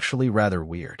was actually rather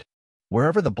weird.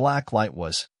 Wherever the black light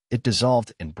was, it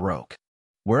dissolved and broke.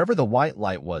 Wherever the white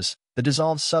light was, the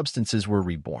dissolved substances were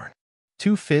reborn.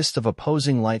 Two fists of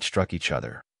opposing light struck each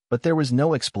other, but there was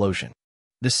no explosion.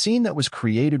 The scene that was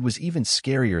created was even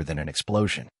scarier than an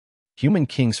explosion. Human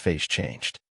King's face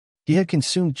changed. He had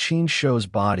consumed Qin Shou's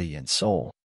body and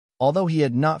soul. Although he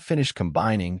had not finished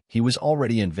combining, he was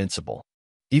already invincible.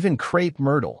 Even Crepe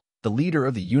Myrtle, the leader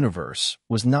of the universe,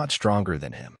 was not stronger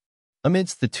than him.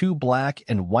 Amidst the two black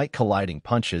and white colliding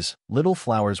punches, Little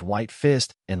Flower's white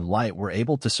fist and light were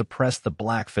able to suppress the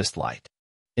black fist light.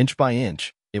 Inch by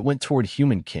inch, it went toward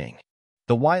Human King.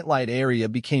 The white light area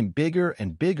became bigger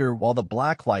and bigger while the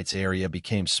black light's area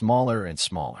became smaller and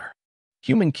smaller.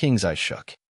 Human King's eyes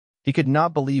shook. He could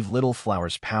not believe Little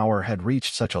Flower's power had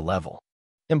reached such a level.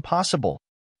 Impossible.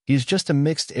 He is just a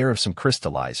mixed air of some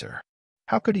crystallizer.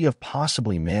 How could he have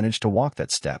possibly managed to walk that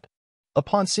step?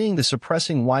 Upon seeing the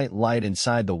suppressing white light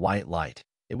inside the white light,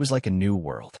 it was like a new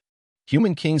world.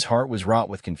 Human King's heart was wrought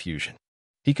with confusion.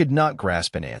 He could not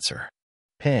grasp an answer.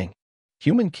 Pang.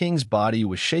 Human King's body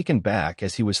was shaken back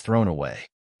as he was thrown away.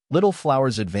 Little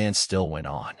Flower's advance still went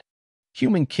on.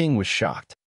 Human King was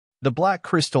shocked. The black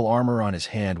crystal armor on his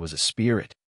hand was a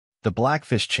spirit. The black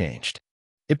fist changed.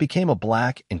 It became a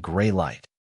black and gray light.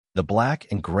 The black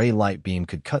and gray light beam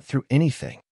could cut through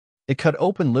anything. It cut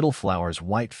open Little Flower's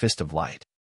white fist of light.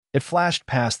 It flashed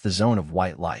past the zone of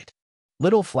white light.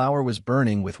 Little Flower was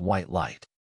burning with white light.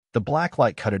 The black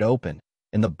light cut it open,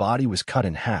 and the body was cut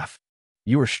in half.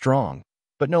 You are strong,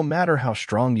 but no matter how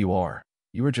strong you are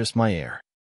just my heir.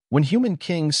 When Human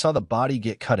King saw the body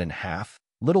get cut in half,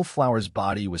 Little Flower's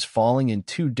body was falling in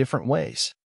two different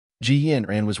ways. Ji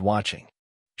Yanran was watching.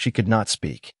 She could not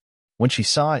speak. When she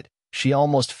saw it, she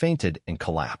almost fainted and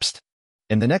collapsed.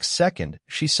 In the next second,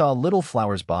 she saw Little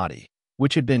Flower's body,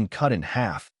 which had been cut in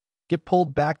half, get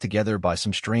pulled back together by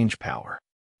some strange power.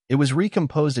 It was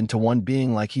recomposed into one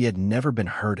being like he had never been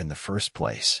hurt in the first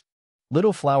place.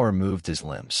 Little Flower moved his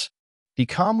limbs. He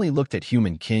calmly looked at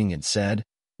Human King and said,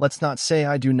 "Let's not say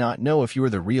I do not know if you are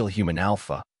the real human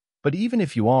alpha, but even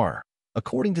if you are,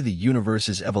 according to the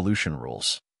universe's evolution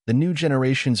rules, the new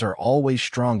generations are always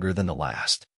stronger than the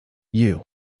last. You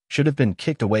should have been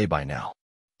kicked away by now."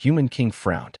 Human King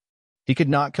frowned. He could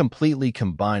not completely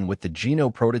combine with the Geno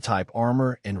prototype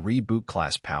armor and reboot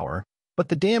class power, but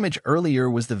the damage earlier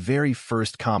was the very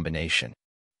first combination.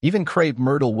 Even Crepe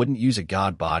Myrtle wouldn't use a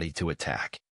god body to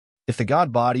attack. If the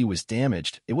god body was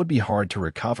damaged, it would be hard to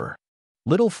recover.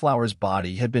 Little Flower's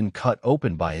body had been cut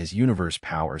open by his universe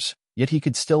powers, yet he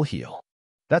could still heal.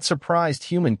 That surprised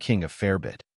Human King a fair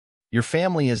bit. "Your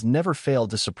family has never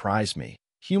failed to surprise me,"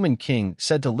 Human King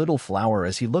said to Little Flower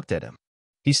as he looked at him.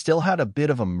 He still had a bit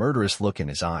of a murderous look in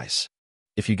his eyes.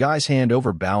 "If you guys hand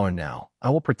over Bowen now, I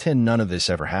will pretend none of this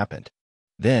ever happened.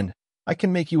 Then, I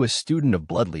can make you a student of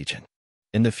Blood Legion.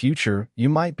 In the future, you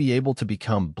might be able to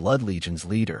become Blood Legion's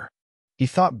leader." He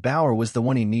thought Bauer was the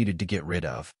one he needed to get rid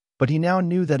of, but he now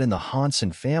knew that in the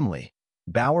Hansen family,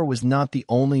 Bauer was not the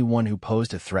only one who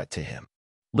posed a threat to him.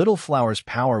 Little Flower's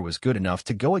power was good enough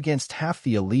to go against half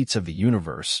the elites of the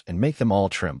universe and make them all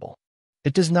tremble.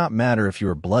 "It does not matter if you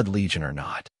are Blood Legion or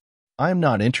not. I am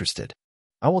not interested.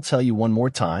 I will tell you one more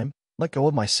time, let go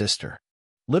of my sister."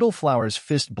 Little Flower's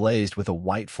fist blazed with a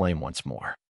white flame once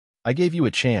more. "I gave you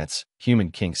a chance,"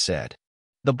 Human King said.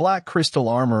 The black crystal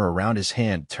armor around his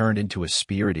hand turned into a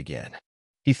spirit again.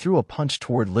 He threw a punch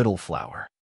toward Little Flower.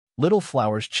 Little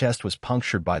Flower's chest was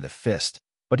punctured by the fist,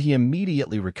 but he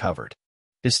immediately recovered.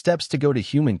 His steps to go to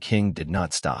Human King did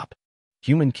not stop.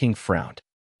 Human King frowned.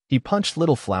 He punched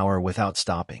Little Flower without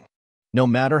stopping. No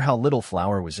matter how Little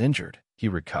Flower was injured, he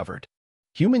recovered.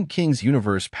 Human King's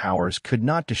universe powers could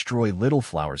not destroy Little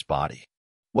Flower's body.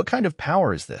 What kind of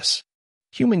power is this?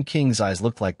 Human King's eyes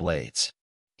looked like blades.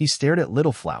 He stared at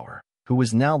Little Flower, who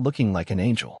was now looking like an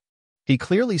angel. He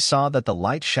clearly saw that the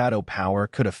light shadow power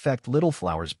could affect Little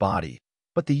Flower's body,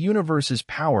 but the universe's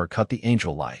power cut the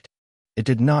angel light. It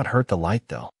did not hurt the light,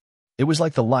 though. It was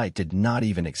like the light did not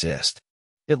even exist.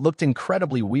 It looked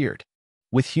incredibly weird.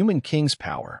 With Human King's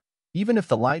power, even if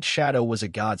the light shadow was a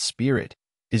god spirit,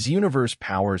 his universe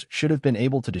powers should have been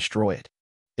able to destroy it.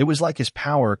 It was like his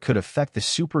power could affect the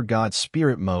super god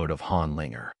spirit mode of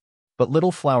Hanlinger. But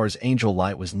Little Flower's angel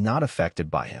light was not affected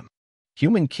by him.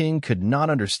 Human King could not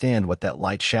understand what that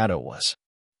light shadow was.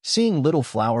 Seeing Little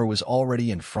Flower was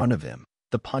already in front of him,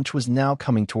 the punch was now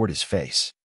coming toward his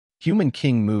face. Human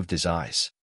King moved his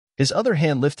eyes. His other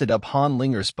hand lifted up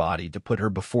Hanlinger's body to put her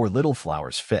before Little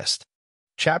Flower's fist.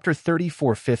 Chapter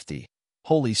 3450,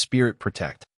 Holy Spirit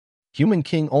Protect. Human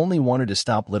King only wanted to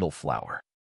stop Little Flower.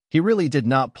 He really did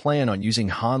not plan on using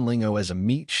Hanlingo as a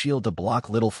meat shield to block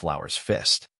Little Flower's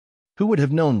fist. Who would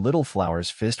have known Little Flower's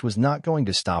fist was not going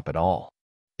to stop at all?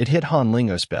 It hit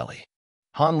Hanlingo's belly.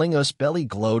 Hanlingo's belly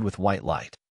glowed with white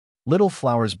light. Little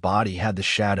Flower's body had the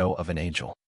shadow of an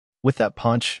angel. With that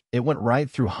punch, it went right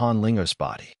through Hanlingo's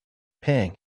body.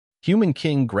 Pang! Human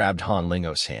King grabbed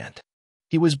Hanlingo's hand.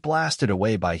 He was blasted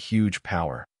away by huge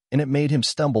power, and it made him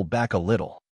stumble back a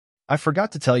little. "I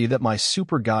forgot to tell you that my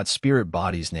super god spirit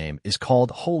body's name is called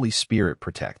Holy Spirit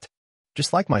Protect.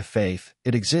 Just like my faith,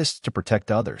 it exists to protect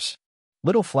others."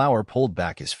 Little Flower pulled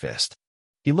back his fist.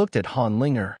 He looked at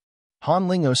Hanlinger.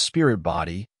 Hanlingo's spirit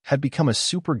body had become a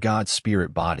super god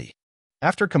spirit body.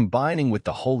 After combining with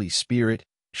the Holy Spirit,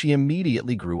 she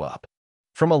immediately grew up.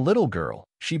 From a little girl,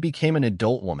 she became an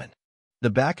adult woman. The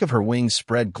back of her wings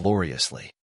spread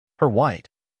gloriously. Her white,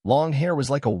 long hair was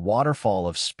like a waterfall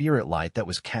of spirit light that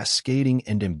was cascading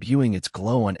and imbuing its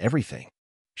glow on everything.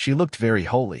 She looked very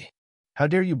holy. "How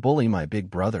dare you bully my big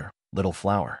brother, Little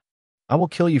Flower? I will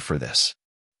kill you for this."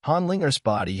 Hanlinger's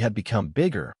body had become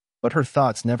bigger, but her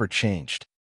thoughts never changed.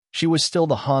 She was still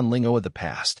the Hanlingo of the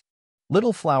past.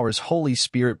 Little Flower's Holy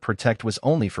Spirit Protect was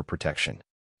only for protection.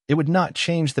 It would not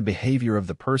change the behavior of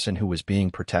the person who was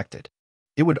being protected.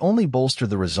 It would only bolster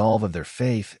the resolve of their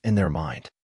faith and their mind.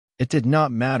 It did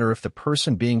not matter if the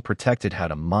person being protected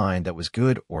had a mind that was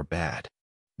good or bad.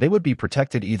 They would be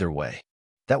protected either way.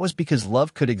 That was because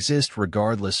love could exist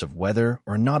regardless of whether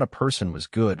or not a person was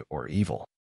good or evil.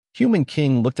 Human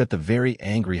King looked at the very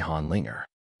angry Hanlinger.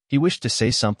 He wished to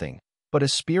say something, but a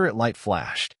spirit light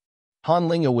flashed.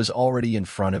 Hanlingo was already in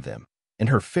front of him, and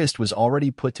her fist was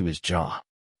already put to his jaw.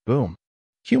 Boom.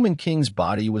 Human King's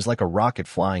body was like a rocket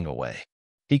flying away.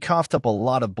 He coughed up a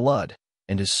lot of blood,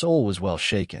 and his soul was well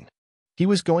shaken. He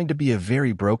was going to be a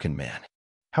very broken man.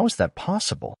 How is that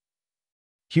possible?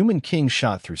 Human King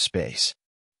shot through space.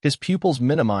 His pupils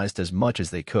minimized as much as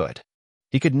they could.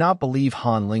 He could not believe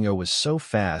Hanlingo was so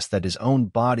fast that his own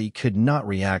body could not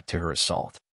react to her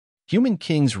assault. Human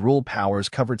King's rule powers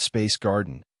covered Space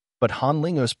Garden, but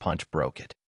Hanlingo's punch broke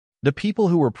it. The people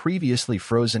who were previously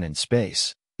frozen in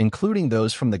space, including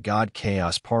those from the God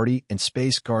Chaos Party and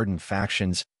Space Garden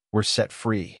factions, were set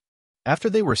free. After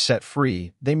they were set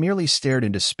free, they merely stared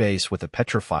into space with a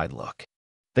petrified look.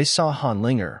 They saw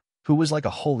Hanlinger, who was like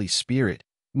a holy spirit,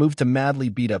 move to madly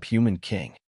beat up Human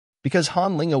King. Because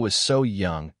Hanlingo was so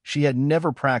young, she had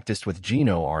never practiced with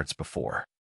Geno arts before.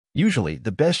 Usually,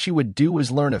 the best she would do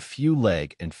was learn a few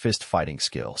leg and fist fighting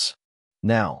skills.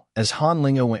 Now, as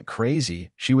Hanlingo went crazy,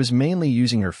 she was mainly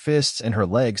using her fists and her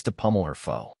legs to pummel her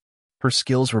foe. Her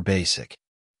skills were basic.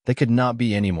 They could not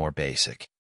be any more basic.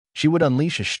 She would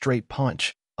unleash a straight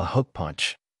punch, a hook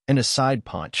punch, and a side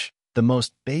punch, the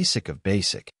most basic of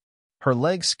basic. Her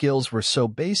leg skills were so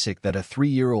basic that a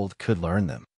 3-year-old could learn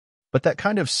them. But that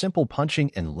kind of simple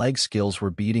punching and leg skills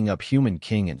were beating up Human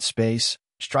King in space,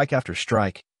 strike after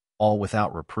strike, all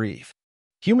without reprieve.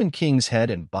 Human King's head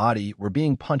and body were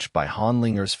being punched by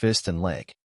Hanlinger's fist and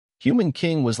leg. Human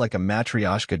King was like a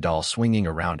Matryoshka doll swinging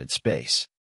around in space.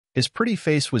 His pretty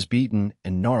face was beaten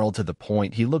and gnarled to the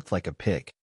point he looked like a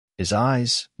pig. His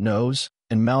eyes, nose,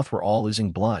 and mouth were all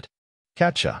oozing blood.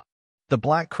 Catcha. The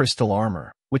black crystal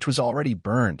armor, which was already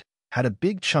burned, had a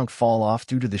big chunk fall off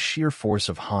due to the sheer force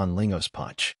of Hanlinger's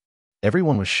punch.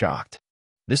 Everyone was shocked.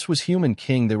 This was Human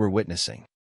King they were witnessing.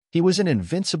 He was an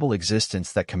invincible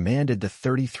existence that commanded the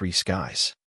 33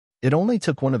 skies. It only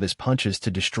took one of his punches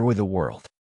to destroy the world.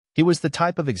 He was the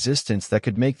type of existence that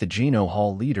could make the Geno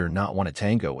Hall leader not want to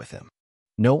tango with him.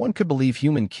 No one could believe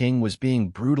Human King was being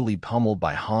brutally pummeled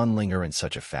by Hanlinger in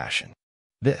such a fashion.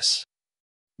 This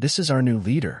is our new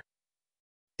leader.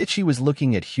 Ichi was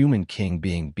looking at Human King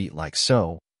being beat like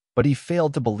so, but he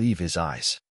failed to believe his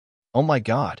eyes. Oh my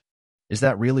god, is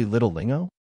that really little Lingo?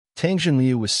 Tang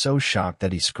Xinliu was so shocked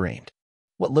that he screamed.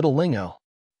 What little Lingo?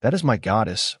 That is my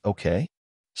goddess, okay?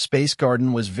 Space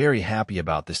Garden was very happy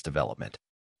about this development.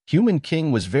 Human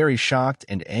King was very shocked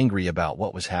and angry about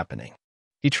what was happening.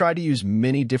 He tried to use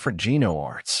many different Geno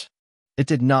arts. It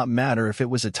did not matter if it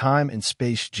was a time and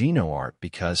space Geno art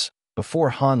because,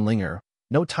 before Hanlinger,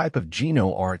 no type of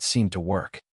Geno art seemed to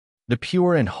work. The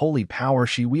pure and holy power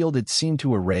she wielded seemed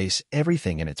to erase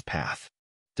everything in its path.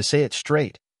 To say it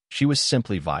straight, she was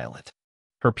simply violent.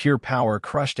 Her pure power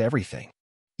crushed everything.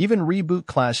 Even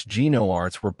reboot-class Geno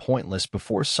arts were pointless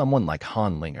before someone like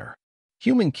Hanlinger.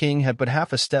 Human King had but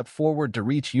half a step forward to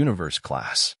reach universe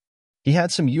class. He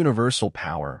had some universal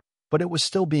power, but it was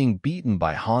still being beaten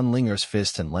by Hanlinger's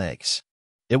fists and legs.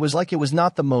 It was like it was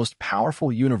not the most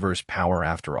powerful universe power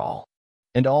after all.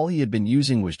 And all he had been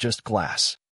using was just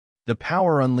glass. The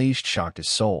power unleashed shocked his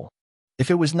soul. If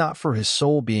it was not for his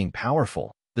soul being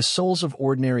powerful, the souls of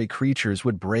ordinary creatures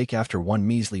would break after one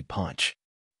measly punch.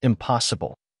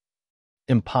 Impossible.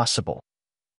 Impossible.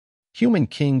 Human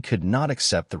King could not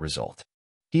accept the result.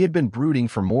 He had been brooding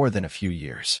for more than a few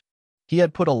years. He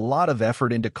had put a lot of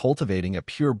effort into cultivating a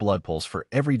pure blood pulse for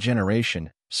every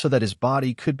generation so that his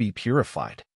body could be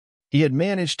purified. He had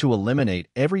managed to eliminate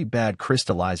every bad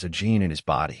crystallizer gene in his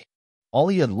body. All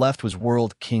he had left was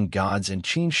World King Gods and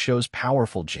Qin Shou's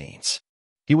powerful genes.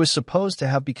 He was supposed to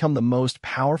have become the most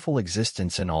powerful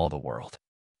existence in all the world.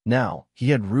 Now, he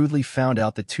had rudely found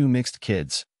out the 2 mixed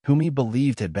kids, whom he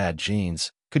believed had bad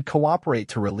genes, could cooperate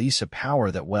to release a power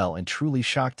that well and truly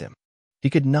shocked him. He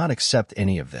could not accept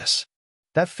any of this.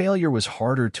 That failure was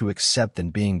harder to accept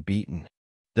than being beaten.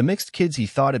 The mixed kids he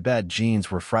thought had bad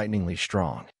genes were frighteningly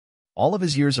strong. All of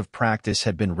his years of practice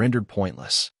had been rendered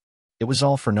pointless. It was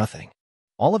all for nothing.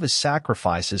 All of his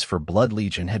sacrifices for Blood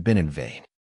Legion had been in vain.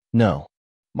 No,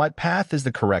 my path is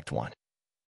the correct one.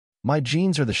 My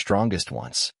genes are the strongest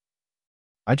ones.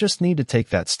 I just need to take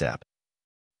that step.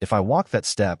 If I walk that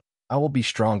step, I will be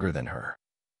stronger than her.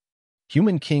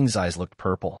 Human King's eyes looked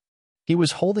purple. He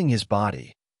was holding his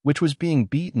body, which was being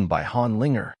beaten by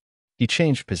Hanlinger. He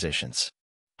changed positions.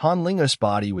 Hanlinger's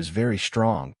body was very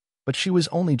strong, but she was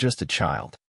only just a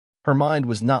child. Her mind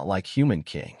was not like Human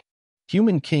King.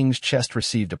 Human King's chest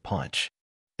received a punch.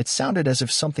 It sounded as if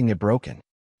something had broken.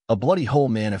 A bloody hole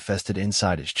manifested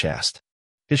inside his chest.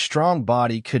 His strong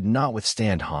body could not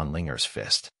withstand Hanlinger's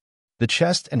fist. The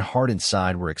chest and heart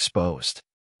inside were exposed.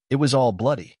 It was all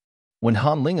bloody. When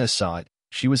Hanlinger saw it,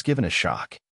 she was given a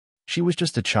shock. She was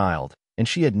just a child, and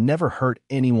she had never hurt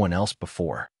anyone else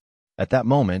before. At that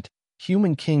moment,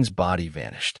 Human King's body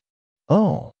vanished.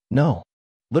 Oh, no.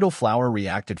 Little Flower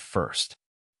reacted first.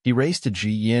 He raced to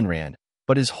Ji Yanran,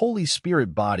 but his Holy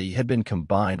Spirit body had been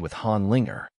combined with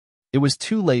Hanlinger. It was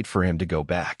too late for him to go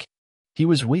back. He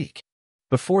was weak.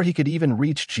 Before he could even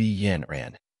reach Ji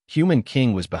Yanran, Human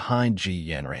King was behind Ji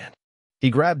Yanran. He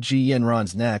grabbed Ji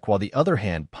Yanran's neck while the other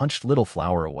hand punched Little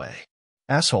Flower away.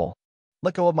 Asshole,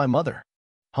 let go of my mother.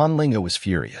 Hanlinger was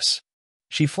furious.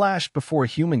 She flashed before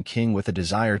Human King with a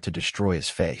desire to destroy his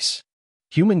face.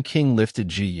 Human King lifted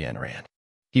Ji Yanran.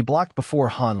 He blocked before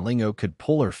Hanlinger could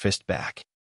pull her fist back.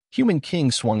 Human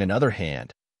King swung another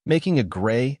hand, making a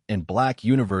gray and black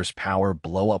universe power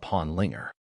blow up Hanlinger.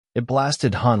 It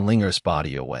blasted Hanlinger's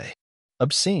body away.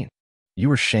 Obscene. You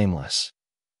were shameless.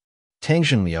 Tang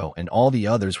Xinliu and all the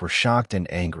others were shocked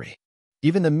and angry.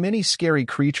 Even the many scary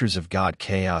creatures of God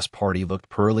Chaos Party looked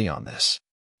pearly on this.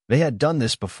 They had done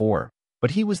this before,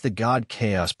 but he was the God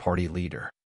Chaos Party leader.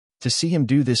 To see him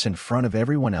do this in front of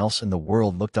everyone else in the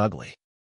world looked ugly.